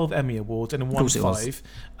nominated for 12 Emmy Awards and it won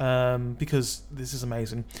 5. Because this is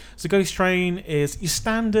amazing. So Ghost Train is your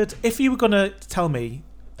standard... If you were going to tell me,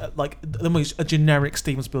 a generic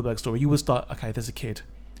Steven Spielberg story, you would start, okay, there's a kid.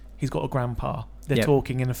 He's got a grandpa. They're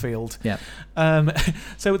talking in a field. Yeah.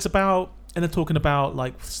 So it's about, and they're talking about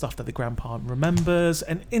like stuff that the grandpa remembers,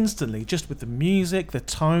 and instantly, just with the music, the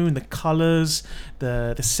tone, the colours,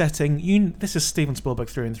 the setting, this is Steven Spielberg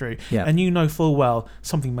through and through. Yeah. And you know full well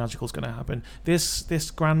something magical is going to happen.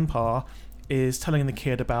 This grandpa is telling the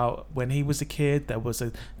kid about when he was a kid, there was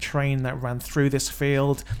a train that ran through this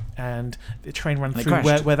field, and the train ran through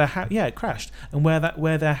where their it crashed, and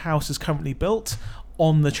where their house is currently built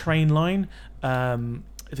on the train line.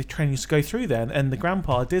 The train used to go through there, and the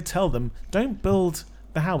grandpa did tell them, don't build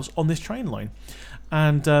the house on this train line.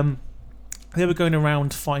 And they were going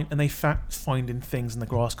around finding things in the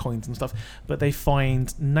grass, coins and stuff, but they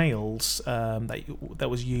find nails that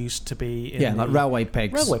was used to be in like railway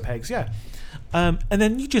pegs. Railway pegs, yeah. And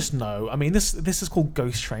then you just know. I mean, this is called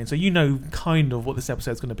Ghost Train, so you know kind of what this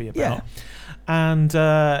episode is going to be about. Yeah. And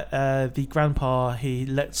the grandpa, he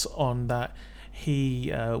lets on that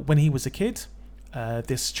when he was a kid,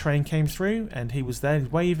 this train came through and he was there,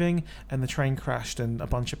 he's waving, and the train crashed and a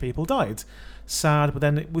bunch of people died. Sad, but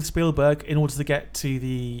then with Spielberg, in order to get to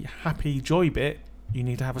the happy joy bit, you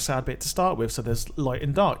need to have a sad bit to start with, so there's light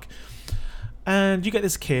and dark. And you get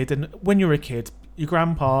this kid, and when you're a kid, your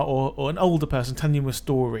grandpa or an older person telling you a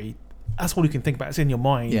story, that's all you can think about. It's in your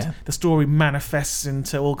mind. Yeah. The story manifests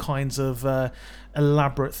into all kinds of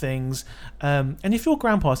elaborate things. And if your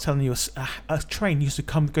grandpa is telling you a train used to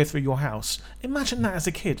go through your house, imagine that as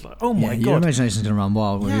a kid. Like, oh my God. Your imagination's going to run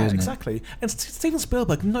wild with you, isn't exactly. it? And Steven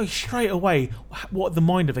Spielberg knows straight away what the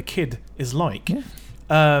mind of a kid is like. Yeah.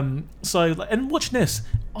 And watching this,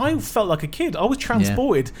 I felt like a kid. I was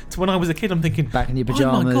transported to when I was a kid. I'm thinking, back in your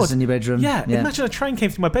pajamas in your bedroom. Yeah, imagine a train came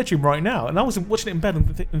through my bedroom right now, and I was watching it in bed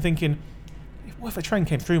and thinking, what if a train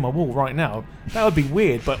came through my wall right now? That would be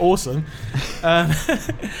weird, but awesome. And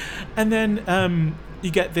then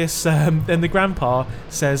you get this. Then the grandpa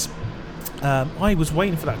says, "I was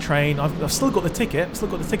waiting for that train. I've still got the ticket. I've still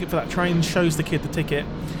got the ticket for that train." Shows the kid the ticket.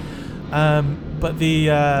 But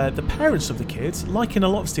the parents of the kids, like in a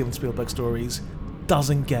lot of Steven Spielberg stories,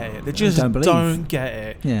 doesn't get it. They just don't get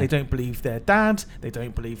it. Yeah. They don't believe their dad. They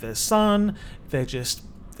don't believe their son. They're just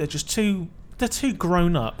too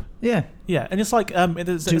grown up. Yeah. Yeah, and it's like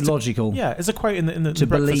too logical. There's a quote in the to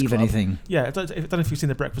Breakfast believe Club. anything. Yeah, I don't know if you've seen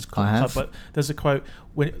the Breakfast Club, but there's a quote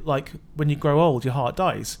when you grow old, your heart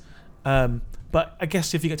dies. But I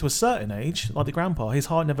guess if you get to a certain age, like the grandpa, his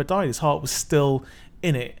heart never died. His heart was still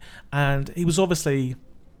in it, and he was obviously.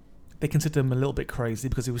 They considered him a little bit crazy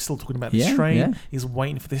because he was still talking about this train. Yeah. He's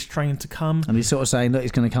waiting for this train to come. And he's sort of saying, look,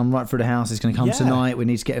 he's going to come right through the house. He's going to come tonight. We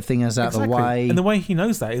need to get everything else out of the way. And the way he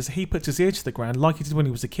knows that is he puts his ear to the ground like he did when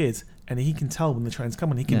he was a kid, and he can tell when the train's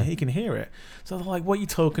coming. He can hear it. So they're like, what are you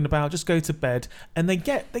talking about? Just go to bed. And they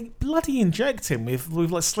bloody inject him with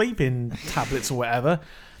like sleeping tablets or whatever,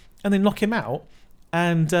 and they knock him out.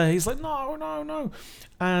 And he's like, no.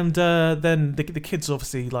 And then the kid's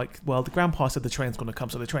obviously like, well, the grandpa said the train's going to come,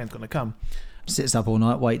 so the train's going to come. Sits up all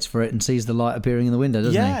night, waits for it, and sees the light appearing in the window,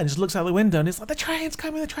 doesn't he? Yeah, and just looks out the window, and it's like, the train's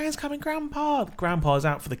coming, Grandpa. Grandpa's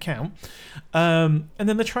out for the count. And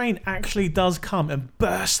then the train actually does come and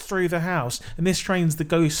burst through the house. And this train's the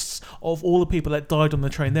ghosts of all the people that died on the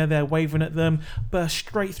train. They're there waving at them, burst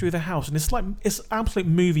straight through the house. And it's absolute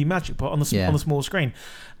movie magic, but on the small screen.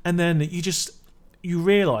 And then you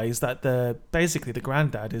realise that basically the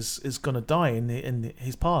granddad is going to die in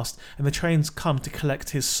his past, and the train's come to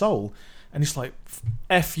collect his soul. And it's like,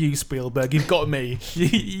 F you, Spielberg, you've got me.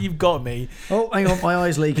 You've got me. Oh, hang on, my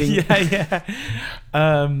eye's leaking. Yeah.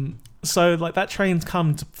 So like that train's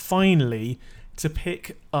come finally to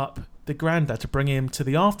pick up the granddad to bring him to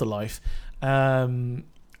the afterlife.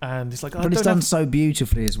 And he's like, but it's done so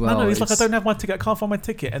beautifully as well. No, he's like, I don't have my ticket. I can't find my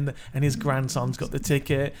ticket. And his grandson's got the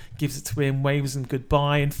ticket, gives it to him, waves him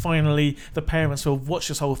goodbye. And finally, the parents will watch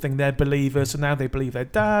this whole thing. They're believers, so now they believe their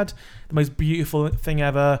dad. The most beautiful thing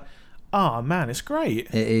ever. Ah, man, it's great.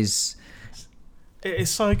 It is. It is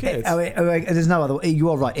so good. There's no other. You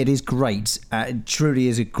are right. It is great. It truly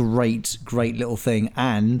is a great little thing,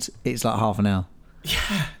 and it's like half an hour.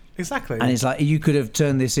 Yeah. Exactly. And it's like you could have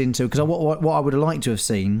turned this into, because what I would have liked to have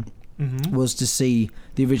seen was to see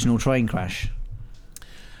the original train crash.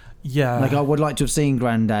 Yeah. Like I would like to have seen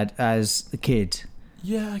Grandad as the kid.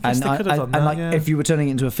 Yeah, I guess they could have done that. And like if you were turning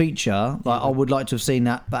it into a feature, like I would like to have seen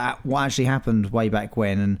that what actually happened way back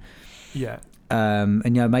when, and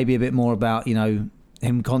and maybe a bit more about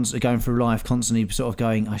him constantly going through life, constantly sort of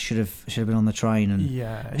going, I should have been on the train, and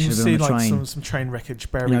you see like some train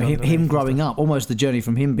wreckage buried. Him growing up, almost the journey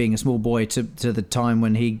from him being a small boy to the time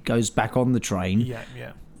when he goes back on the train.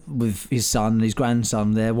 With his son and his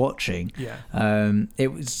grandson there watching.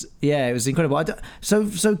 It was incredible.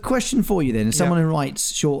 So question for you then, as someone who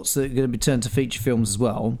writes shorts that are going to be turned to feature films as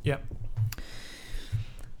well.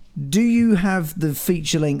 Do you have the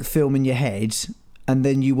feature length film in your head, and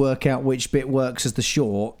then you work out which bit works as the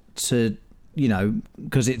short to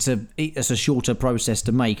because it's a shorter process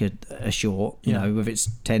to make a short, if it's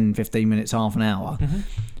 10, 15 minutes, half an hour. Mm-hmm.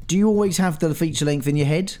 Do you always have the feature length in your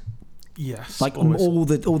head? Yes. Like always. all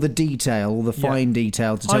the detail, all the fine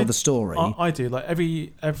detail to tell the story. I do. Like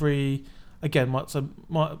every again,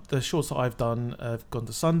 the shorts that I've done, I've gone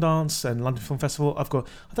to Sundance and London Film Festival. I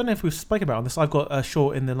don't know if we've spoken about this. I've got a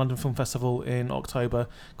short in the London Film Festival in October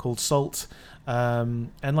called Salt.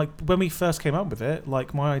 And like when we first came up with it,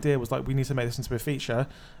 like my idea was like we need to make this into a feature.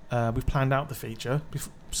 We've planned out the feature,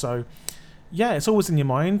 so yeah, it's always in your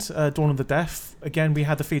mind. Dawn of the Deaf. Again, we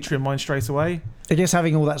had the feature in mind straight away. I guess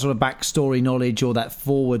having all that sort of backstory knowledge or that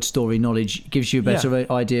forward story knowledge gives you a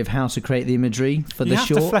better idea of how to create the imagery for the short.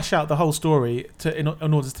 You have to flesh out the whole story in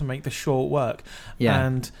order to make the short work. Yeah.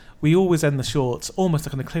 And we always end the shorts almost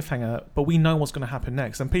like on a cliffhanger, but we know what's going to happen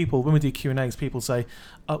next. And people, when we do Q&As, people say,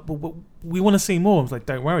 we want to see more. I was like,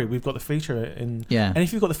 don't worry, we've got the feature in. Yeah. And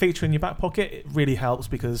if you've got the feature in your back pocket, it really helps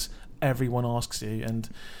because everyone asks you. And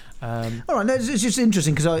all right, it's just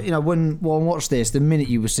interesting because when I watch this, the minute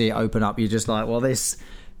you will see it open up, you're just like, well, this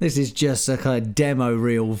is just a kind of demo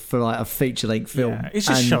reel for like a feature length film. Yeah, it's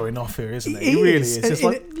just showing off here, isn't it? It really is. It's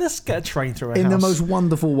like let's get a train through a house. In the most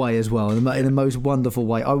wonderful way as well. In the most wonderful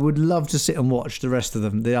way. I would love to sit and watch the rest of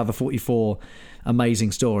them, the other 44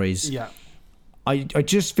 amazing stories. Yeah. I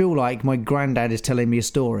just feel like my granddad is telling me a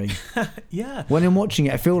story. Yeah. When I'm watching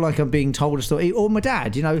it, I feel like I'm being told a story. Or my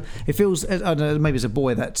dad, it feels, I don't know, maybe it's a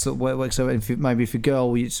boy that works, so maybe if you're a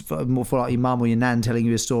girl, it's more for like your mum or your nan telling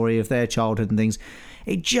you a story of their childhood and things.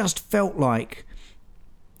 It just felt like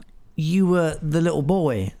you were the little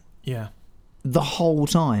boy. Yeah. The whole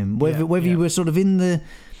time. Whether you were sort of in the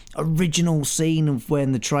original scene of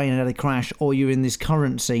when the train had a crash, or you're in this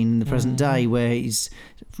current scene in the present day where he's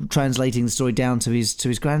translating the story down to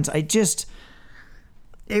his grandson.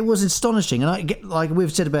 It was astonishing, and like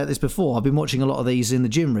we've said about this before, I've been watching a lot of these in the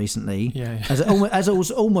gym recently, as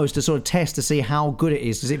almost a sort of test to see how good it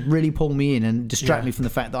is. Does it really pull me in and distract me from the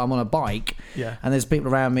fact that I'm on a bike? Yeah. And there's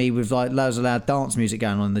people around me with like loads of loud dance music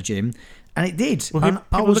going on in the gym, and it did. Well,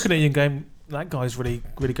 people looking at you and going, that guy's really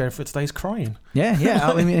going for it today. He's crying. Yeah.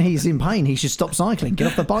 I mean, he's in pain. He should stop cycling. Get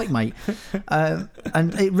off the bike, mate. And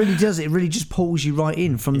it really does. It really just pulls you right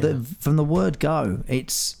in from the word go.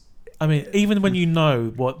 I mean, even when you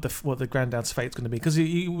know what the granddad's fate's going to be, because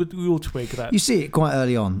you all twig that. You see it quite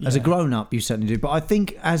early on. As a grown-up, you certainly do. But I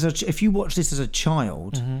think if you watch this as a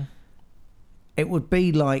child, it would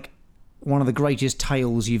be like one of the greatest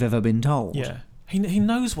tales you've ever been told. Yeah. He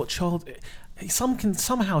knows what child... Some can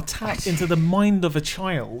somehow tap into the mind of a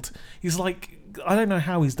child. He's like, I don't know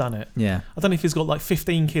how he's done it. Yeah. I don't know if he's got like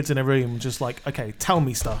 15 kids in a room just like, okay, tell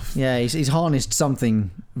me stuff. Yeah, he's harnessed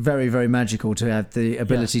something very, very magical to have the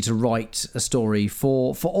ability to write a story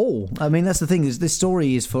for all. I mean, that's the thing, is this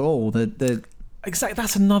story is for all. Exactly,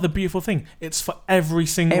 that's another beautiful thing. It's for every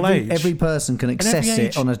single age. Every person can access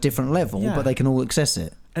it on a different level, but they can all access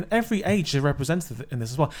it. And every age is represented in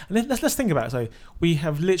this as well. And let's think about it. So we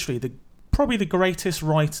have literally probably the greatest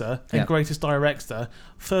writer and greatest director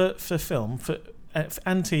for film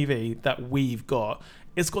and TV that we've got.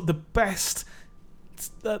 It's got the best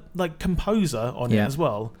composer on it as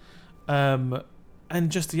well, and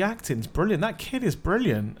just the acting's brilliant. That kid is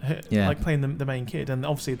brilliant, like playing the main kid, and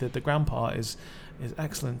obviously the grandpa is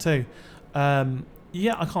excellent too. I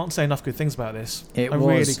can't say enough good things about this.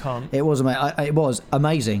 Really can't. It was amazing. It was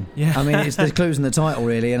amazing. Yeah. I mean, it's the clues in the title,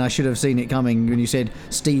 really, and I should have seen it coming when you said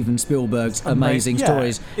Steven Spielberg's amazing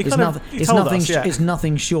stories. It's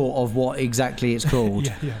nothing short of what exactly it's called.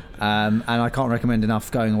 And I can't recommend enough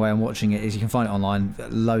going away and watching it. You can find it online,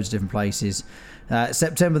 loads of different places.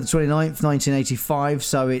 September the 29th, 1985,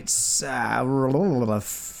 so it's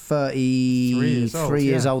 33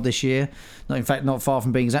 years old this year. Not far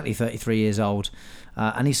from being exactly 33 years old.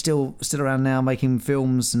 And he's still around now making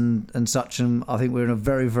films and such, and I think we're in a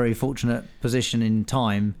very, very fortunate position in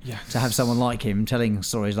time to have someone like him telling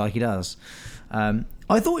stories like he does. I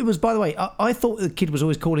thought it was, by the way, I thought the kid was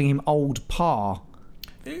always calling him Old Pa.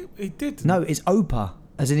 He did. No, it's Opa,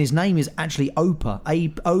 as in his name is actually Opa,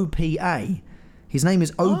 O-P-A. His name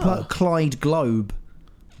is Opa Clyde Globe.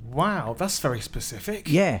 Wow, that's very specific.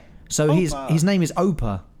 Yeah, so his name is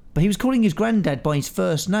Opa, but he was calling his granddad by his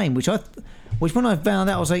first name, which when I found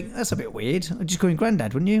out, I was like, that's a bit weird. I'd just call him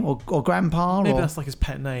granddad, wouldn't you? Or grandpa? Maybe that's like his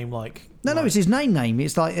pet name, like... No, it's his name.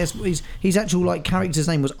 It's like his actual like character's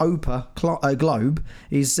name was Opa Globe.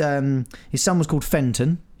 His son was called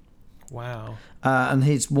Fenton. Wow. And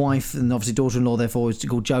his wife and obviously daughter-in-law, therefore, is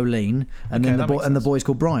called Jolene, and then the boy's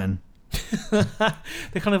called Brian.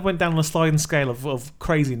 They kind of went down on a sliding scale of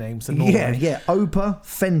crazy names. Yeah. Oprah,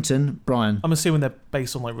 Fenton, Brian. I'm assuming they're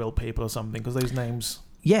based on like real people or something because those names.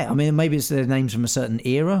 Yeah, I mean, maybe it's their names from a certain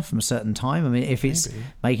era, from a certain time. I mean, if it's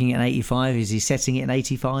making it in 85, is he setting it in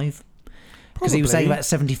 85? Because he was saying about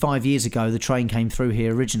 75 years ago, the train came through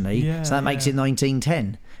here originally, so that makes it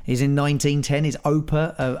 1910. Is in 1910, is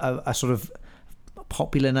Oprah a sort of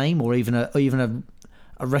popular name or even a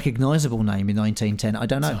recognisable name in 1910? I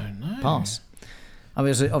don't know. Pass. I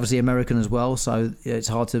mean, it's obviously American as well, so it's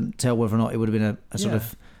hard to tell whether or not it would have been a sort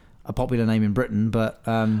of a popular name in Britain, but...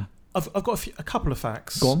 I've got a couple of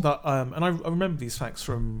facts. Go on. That, and I remember these facts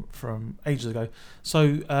from ages ago.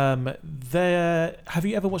 So, have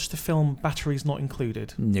you ever watched the film Batteries Not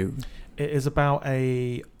Included? No. It is about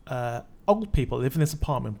old people live in these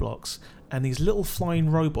apartment blocks, and these little flying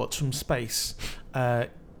robots from space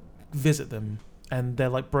visit them, and they're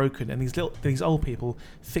like broken, and these old people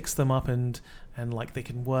fix them up, and like they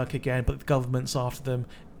can work again, but the government's after them.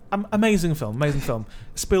 Amazing film.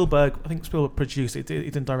 Spielberg, I think Spielberg produced it. He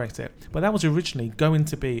didn't direct it, but that was originally going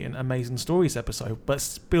to be an Amazing Stories episode. But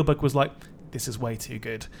Spielberg was like, "This is way too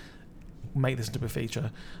good. Make this into a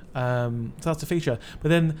feature." So that's a feature. But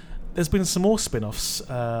then there's been some more spin-offs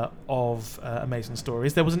of Amazing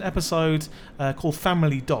Stories. There was an episode called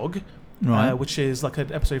Family Dog, which is like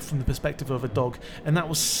an episode from the perspective of a dog, and that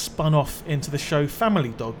was spun off into the show Family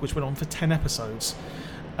Dog, which went on for 10 episodes.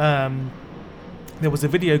 There was a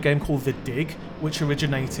video game called The Dig, which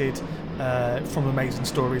originated from Amazing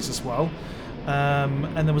Stories as well.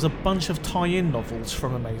 And there was a bunch of tie-in novels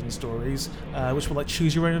from Amazing Stories, which were like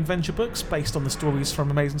choose-your-own-adventure books based on the stories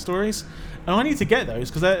from Amazing Stories. And I need to get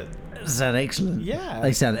those because they're... sound excellent. Yeah.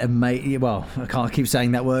 They sound amazing. Well, I can't keep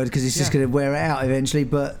saying that word because it's just going to wear it out eventually,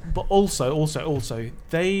 but also,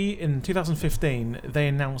 they, in 2015, they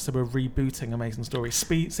announced they were rebooting Amazing Stories,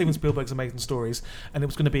 Steven Spielberg's Amazing Stories, and it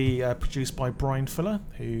was going to be produced by Brian Fuller,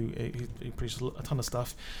 who produced a ton of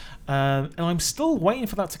stuff. And I'm still waiting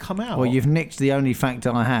for that to come out. Well, you've nicked the only fact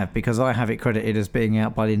I have, because I have it credited as being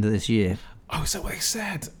out by the end of this year. Oh, is that what they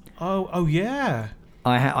said? Oh yeah.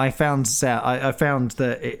 I found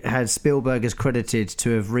that it had Spielberg as credited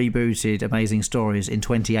to have rebooted Amazing Stories in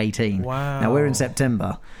 2018. Wow. Now we're in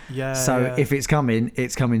September. Yeah. So if it's coming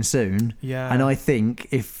soon. Yeah. And I think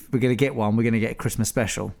if we're going to get one, we're going to get a Christmas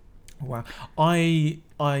special. Wow. I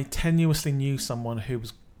tenuously knew someone who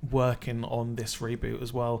was working on this reboot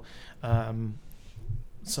as well.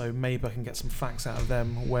 So maybe I can get some facts out of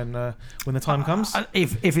them when the time comes.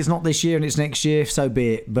 If it's not this year and it's next year, so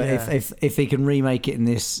be it. But if he can remake it in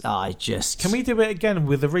this, can we do it again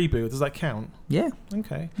with the reboot? Does that count? Yeah.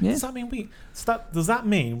 Okay. Yeah. Does that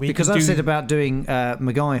mean we? Because I said about doing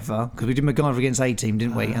MacGyver, because we did MacGyver against A-Team,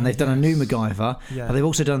 didn't we? And they've done a new MacGyver, but they've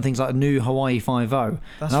also done things like a new Hawaii 5-0.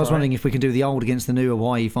 And I was wondering if we can do the old against the new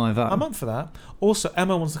Hawaii 5-0. I'm up for that. Also,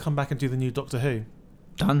 Emma wants to come back and do the new Doctor Who.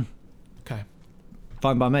 Done. Okay.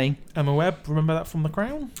 Fine by me. Emma Webb, remember that from The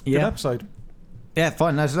Crown? Yeah. Good episode. Yeah,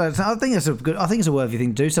 fine. I think it's a worthy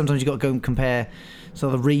thing to do. Sometimes you've got to go and compare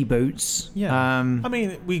sort of the reboots. Yeah. I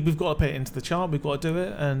mean, we've got to put it into the chart. We've got to do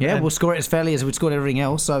it. And we'll score it as fairly as we'd scored everything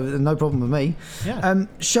else, so no problem with me. Yeah.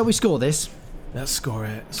 Shall we score this? Let's score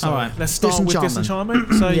it. So all right. Let's start with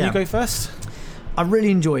Disenchantment. So you go first. I really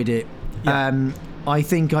enjoyed it. Yeah. I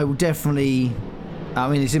think I will definitely... I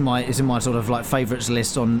mean, it's in my sort of like favourites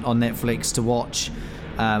list on Netflix to watch.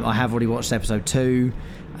 I have already watched episode 2.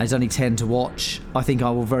 There's only 10 to watch. I think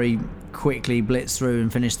I will very quickly blitz through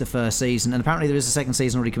and finish the first season. And apparently there is a second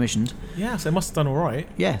season already commissioned. Yeah, so it must have done all right.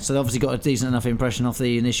 Yeah, so they obviously got a decent enough impression off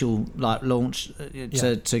the initial launch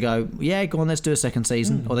to go, go on, let's do a second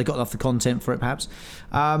season. Or they got enough the content for it, perhaps.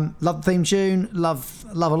 Love the theme tune. Love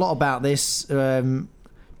a lot about this.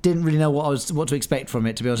 Didn't really know what to expect from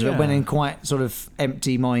it, to be honest. I went in quite sort of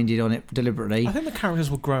empty-minded on it deliberately. I think the characters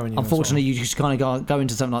were growing. Unfortunately, you just kind of go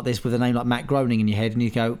into something like this with a name like Matt Groening in your head, and you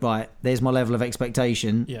go, right, there's my level of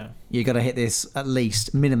expectation. Yeah, you got to hit this at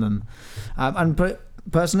least minimum.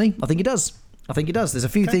 Personally, I think it does. There's a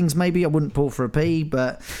few things maybe I wouldn't pull for a P,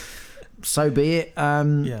 but so be it.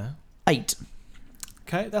 8.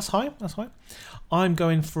 Okay, that's high. I'm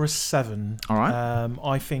going for a 7. All right.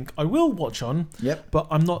 I think I will watch on. Yep. But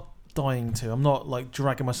I'm not dying to. I'm not like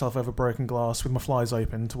dragging myself over broken glass with my flies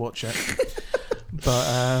open to watch it.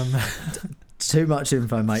 But too much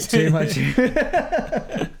info, mate. Too much.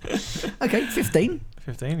 Okay, 15.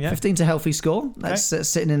 15, yeah. 15's a healthy score. That's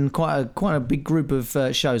sitting in quite a big group of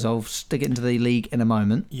shows. I'll stick it into the league in a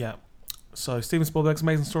moment. Yeah. So Steven Spielberg's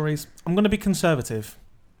Amazing Stories. I'm going to be conservative.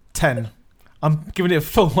 10. I'm giving it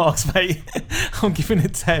full marks, mate. I'm giving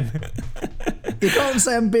it 10. You can't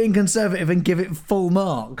say I'm being conservative and give it full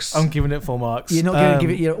marks. I'm giving it full marks. You're not going to give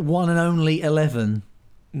it your one and only 11.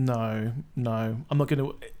 No. I'm not going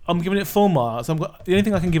to. I'm giving it full marks. The only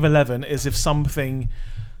thing I can give 11 is if something,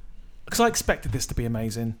 because I expected this to be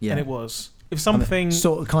amazing, and it was. If something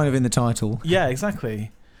sort of kind of in the title. Yeah,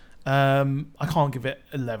 exactly. I can't give it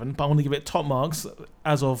 11, but I want to give it top marks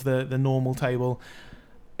as of the normal table.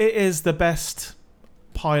 It is the best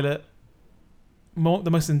pilot,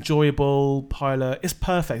 the most enjoyable pilot. It's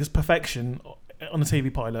perfect. It's perfection on a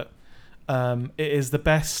TV pilot. It is the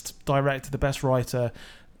best director, the best writer,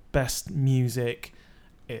 best music.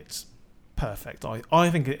 It's perfect. I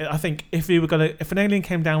think if an alien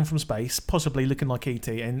came down from space, possibly looking like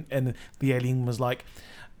E.T., and the alien was like,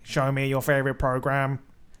 "Show me your favorite program,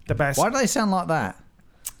 the best." Why do they sound like that?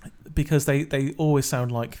 Because they always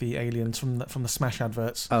sound like the aliens from the Smash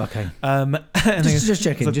adverts. Oh, okay.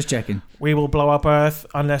 Just checking. We will blow up Earth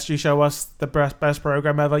unless you show us the best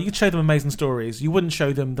program ever. You'd show them Amazing Stories. You wouldn't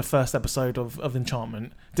show them the first episode of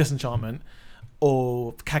Disenchantment,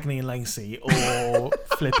 or Cagney and Lacey, or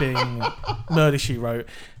flipping Murder, She Wrote.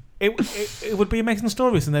 It would be Amazing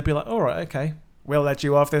Stories, and they'd be like, "All right, okay, we'll let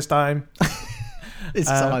you off this time." This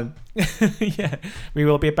time. Yeah, we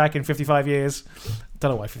will be back in 55 years.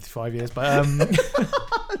 Don't know why 55 years, but I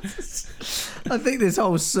think this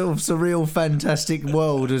whole sort of surreal, fantastic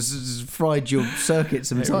world has fried your circuits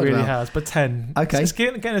some time. It really has, but 10. Okay. It's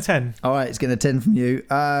getting a 10. All right, it's getting a 10 from you.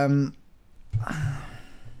 I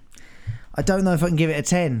don't know if I can give it a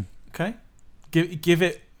 10. Okay. Give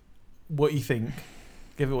it what you think.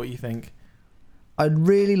 I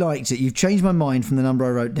really liked it. You've changed my mind from the number I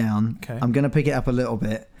wrote down. Okay. I'm going to pick it up a little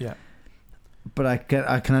bit. Yeah. But I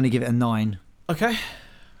can only give it a 9. Okay.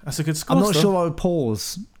 That's a good score. I'm not sure I would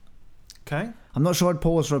pause. Okay. I'm not sure I'd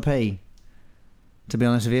pause for a pee, to be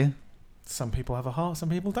honest with you. Some people have a heart, some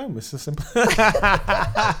people don't. It's so simple.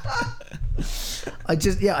 I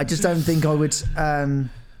just don't think I would.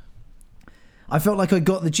 I felt like I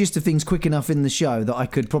got the gist of things quick enough in the show that I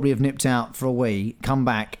could probably have nipped out for a wee, come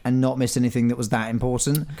back, and not miss anything that was that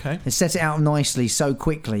important. Okay. They set it out nicely so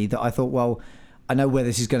quickly that I thought, well, I know where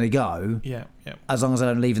this is going to go. Yeah. As long as I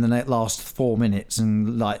don't leave in the last 4 minutes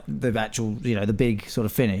and like the actual, the big sort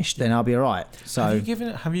of finish, then I'll be all right. So have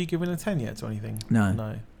you given a 10 yet to anything?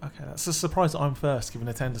 No. Okay, that's a surprise that I'm first giving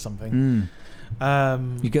a 10 to something.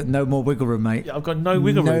 You get no more wiggle room, mate. Yeah, I've got no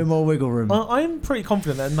wiggle room. No more wiggle room. I'm pretty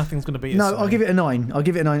confident that nothing's going to beat it. No, I'll give it a 9. I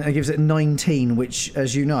give it a 19, which,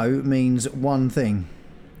 as you know, means one thing.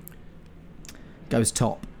 Goes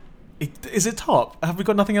top. Is it top? Have we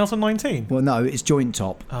got nothing else on 19? Well, no, it's joint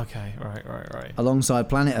top. Okay, right. Alongside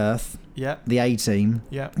Planet Earth, yeah, the A-Team,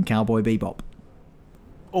 yeah, and Cowboy Bebop.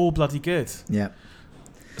 All bloody good. Yeah.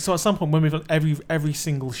 So at some point, when we've got every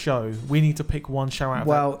single show, we need to pick one show out of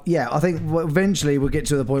Well, yeah, I think eventually we'll get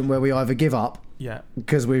to the point where we either give up, yeah,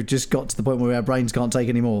 because we've just got to the point where our brains can't take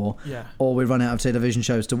any more, yeah, or we run out of television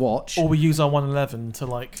shows to watch, or we use our 111 to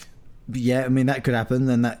like. Yeah, I mean that could happen.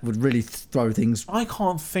 Then that would really throw things. I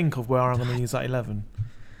can't think of where I'm going to use that 11.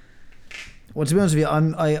 Well, to be honest with you,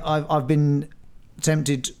 I've been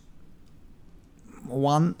tempted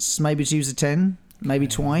once, maybe to use a 10, maybe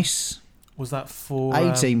twice. Was that for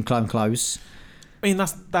A-Team? Close. I mean,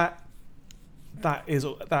 that is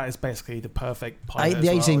basically the perfect pilot.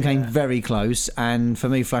 The A-Team came very close, and for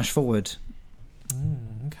me, Flash Forward.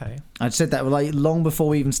 Okay. I'd said that long before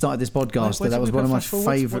we even started this podcast. That was one of my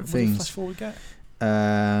favourite things. Flash Forward get?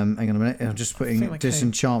 Hang on a minute. I'm just putting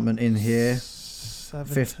Disenchantment in here.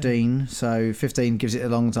 15. So 15 gives it a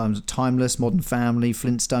long time. Timeless, Modern Family,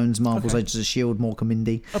 Flintstones, Marvel's Agents of S.H.I.E.L.D., More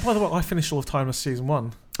Comedy. Oh, by the way, I finished all of Timeless season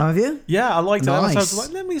 1. Oh, have you? Yeah, I liked it. Nice. I was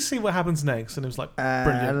like, let me see what happens next. And it was like,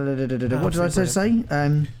 brilliant. What did I say?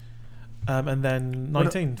 And then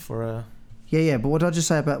 19 for a... Yeah, but what did I just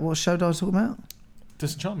say about... What show did I was talking about?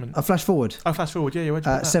 Disenchantment. Flash Forward. Oh, Flash Forward, yeah. Where'd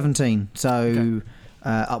you put that? 17. So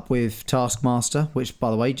up with Taskmaster, which, by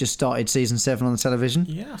the way, just started season 7 on the television.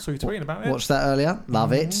 Yeah, I saw you tweeting about it. Watched that earlier.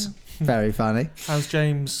 Love it. Very funny. How's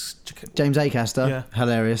James Acaster. Yeah.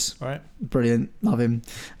 Hilarious. Right. Brilliant. Love him.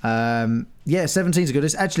 17's good.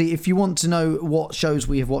 It's actually, if you want to know what shows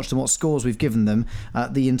we have watched and what scores we've given them,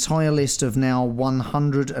 the entire list of now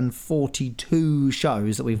 142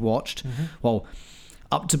 shows that we've watched, well,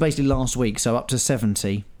 up to basically last week, so up to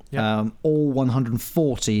 70, all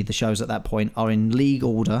 140 the shows at that point are in league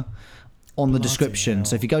order on the description. Hell.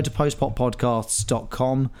 So if you go to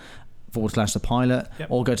postpoppodcasts.com/the pilot,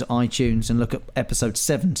 or go to iTunes and look at episode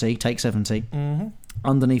 70, take 70,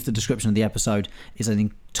 underneath the description of the episode is an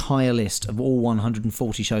entire list of all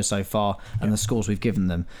 140 shows so far and the scores we've given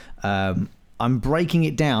them. I'm breaking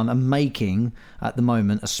it down and making, at the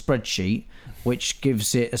moment, a spreadsheet which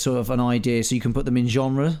gives it a sort of an idea, so you can put them in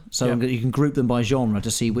genre, so you can group them by genre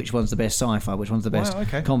to see which one's the best sci-fi, which one's the best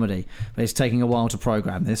comedy. But it's taking a while to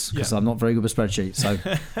program this because I'm not very good with spreadsheets, so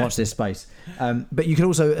watch this space. But you can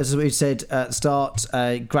also, as we said at the start,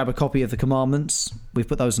 grab a copy of the Commandments. We've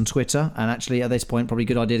put those on Twitter, and actually at this point probably a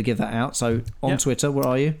good idea to give that out. So on Twitter, where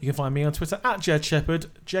are you? You can find me on Twitter at Jed Shepherd,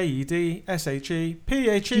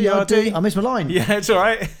 JEDSHEPHERD. I missed my line. Yeah, it's all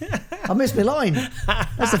right. I missed my line.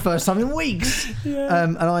 That's the first time in weeks. Yeah.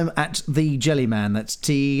 And I'm at the Jellyman. That's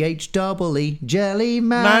THEE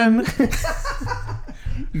Jellyman.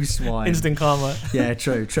 You swine. Instant karma. Yeah,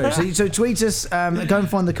 true. So tweet us. Go and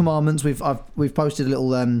find the Commandments. We've posted a little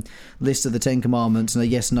list of the 10 Commandments and a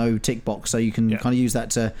yes/no tick box, so you can kind of use that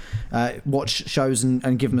to watch shows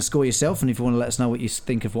and give them a score yourself. And if you want to let us know what you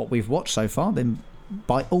think of what we've watched so far, then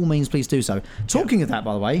by all means, please do so. Talking of that,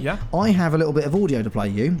 by the way, I have a little bit of audio to play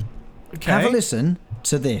you. Okay. Have a listen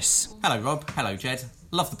to this. Hello, Rob. Hello, Jed.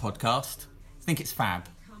 Love the podcast. Think it's fab.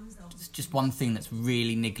 There's just one thing that's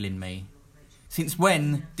really niggling me. Since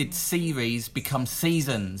when did series become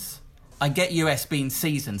seasons? I get US being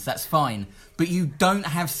seasons, that's fine. But you don't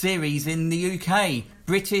have series in the UK.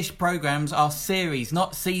 British programmes are series,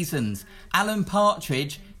 not seasons. Alan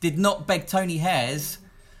Partridge did not beg Tony Hayes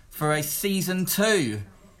for a season 2.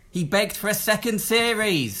 He begged for a second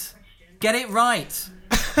series. Get it right.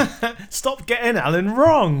 Stop getting Alan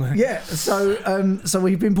wrong. Yeah, so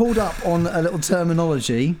we've been pulled up on a little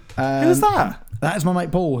terminology. Who's that? That's my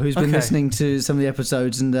mate Paul, who's been listening to some of the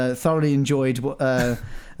episodes and thoroughly enjoyed the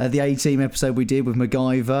A-Team episode we did with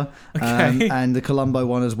MacGyver and the Columbo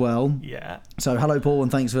one as well. Yeah. So hello Paul,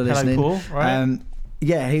 and thanks for listening. Hello Paul, right.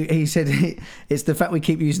 He said it's the fact we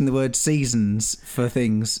keep using the word seasons for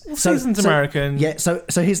things. Well, seasons American. Yeah, so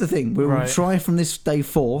here's the thing. We'll try from this day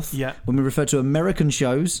forth, when we refer to American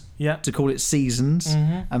shows, to call it seasons,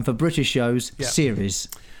 and for British shows, series.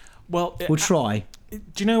 Well, we'll try. Do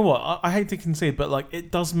you know what? I hate to concede, but like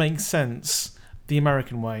it does make sense the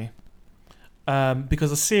American way.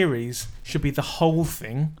 Because a series should be the whole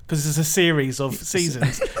thing, because it's a series of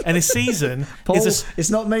seasons, and a season Paul, is it's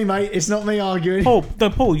not me, mate. It's not me arguing. Paul,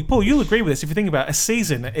 you'll agree with this if you think about it. A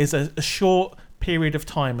season is a short period of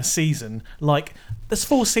time. A season, like there's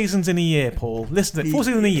 4 seasons in a year. Paul, listen to it. 4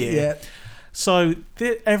 seasons in a year. Yeah. So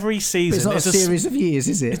every season but it's not a series of years,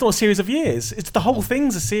 is it? It's not a series of years. It's the whole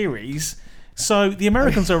thing's a series. So the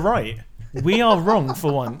Americans are right. We are wrong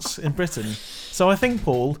for once in Britain. So I think,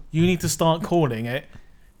 Paul, you need to start calling it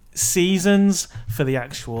seasons for the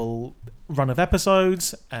actual run of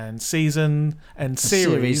episodes and season and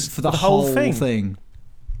series for the whole thing.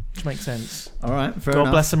 Which makes sense. All right, fair God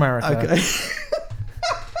enough. bless America. Okay.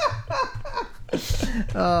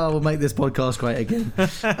 We'll make this podcast great again.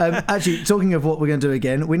 Actually, talking of what we're going to do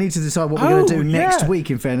again, we need to decide what we're going to do next week,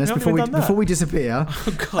 in fairness, before we disappear.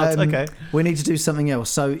 Oh, God, okay. We need to do something else.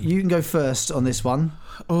 So you can go first on this one.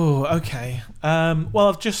 Oh, okay. Well,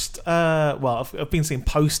 I've just I've been seeing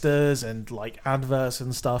posters and like adverts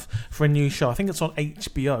and stuff for a new show. I think it's on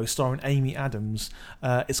HBO, starring Amy Adams.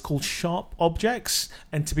 It's called Sharp Objects,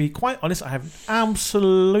 and to be quite honest, I have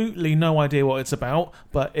absolutely no idea what it's about.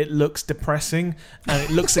 But it looks depressing and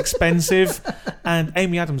it looks expensive, and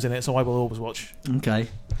Amy Adams in it, so I will always watch. Okay.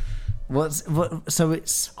 So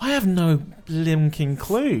it's. I have no blinking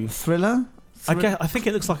clue. Thriller. I think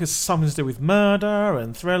it looks like it's something to do with murder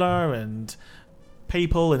and thriller and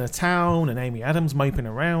people in a town and Amy Adams moping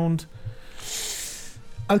around.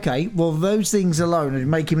 Okay, well, those things alone are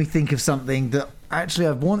making me think of something that actually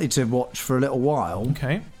I've wanted to watch for a little while.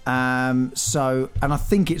 Okay. And I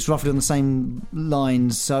think it's roughly on the same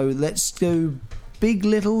lines. So let's do Big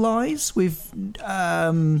Little Lies with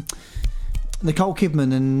Nicole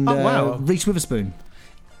Kidman and Reese Witherspoon.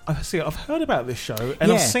 I've heard about this show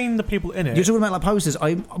and I've seen the people in it. You're talking about like posters.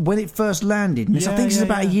 When it first landed, I think this is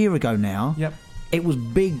about a year ago now. Yep. It was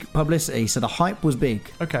big publicity, so the hype was big.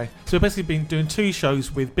 Okay, so we've basically been doing 2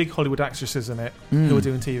 shows with big Hollywood actresses in it who are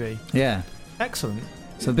doing TV. Yeah. Excellent.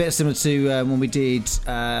 So a bit similar to when we did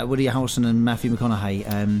Woody Harrelson and Matthew McConaughey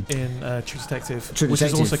in True Detective, which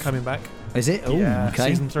is also coming back. Is it? Oh, yeah, okay.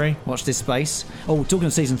 Season 3. Watch this space. Oh, talking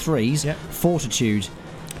of season 3s, Fortitude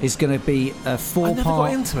is going to be a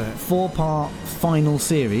 4-part final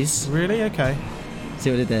series. Really? Okay. See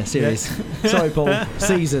what I did there? Series. Yeah. Sorry, Paul.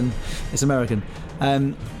 Season. It's American.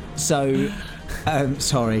 Sorry, I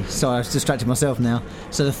distracted myself now.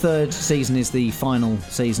 So the 3rd season is the final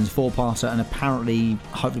season, 4-parter, and apparently,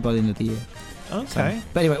 hopefully by the end of the year. Okay. So,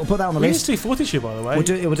 but anyway, we'll put that on the list. We need to do Fortitude, by the way. We'll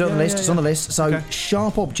do it on the list. It's on the list. So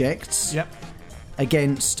Sharp Objects Yep.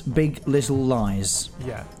 against Big Little Lies.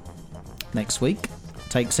 Yeah. next week.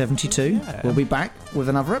 Take 72. Yeah. We'll be back with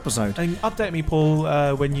another episode. And update me,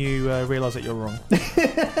 Paul, when you realise that you're wrong.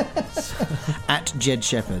 At Jed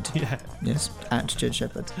Shepherd. Yeah. Yes, at Jed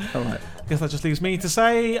Shepherd. All right. I guess that just leaves me to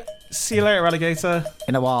say, see you later, alligator.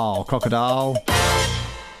 In a while, crocodile.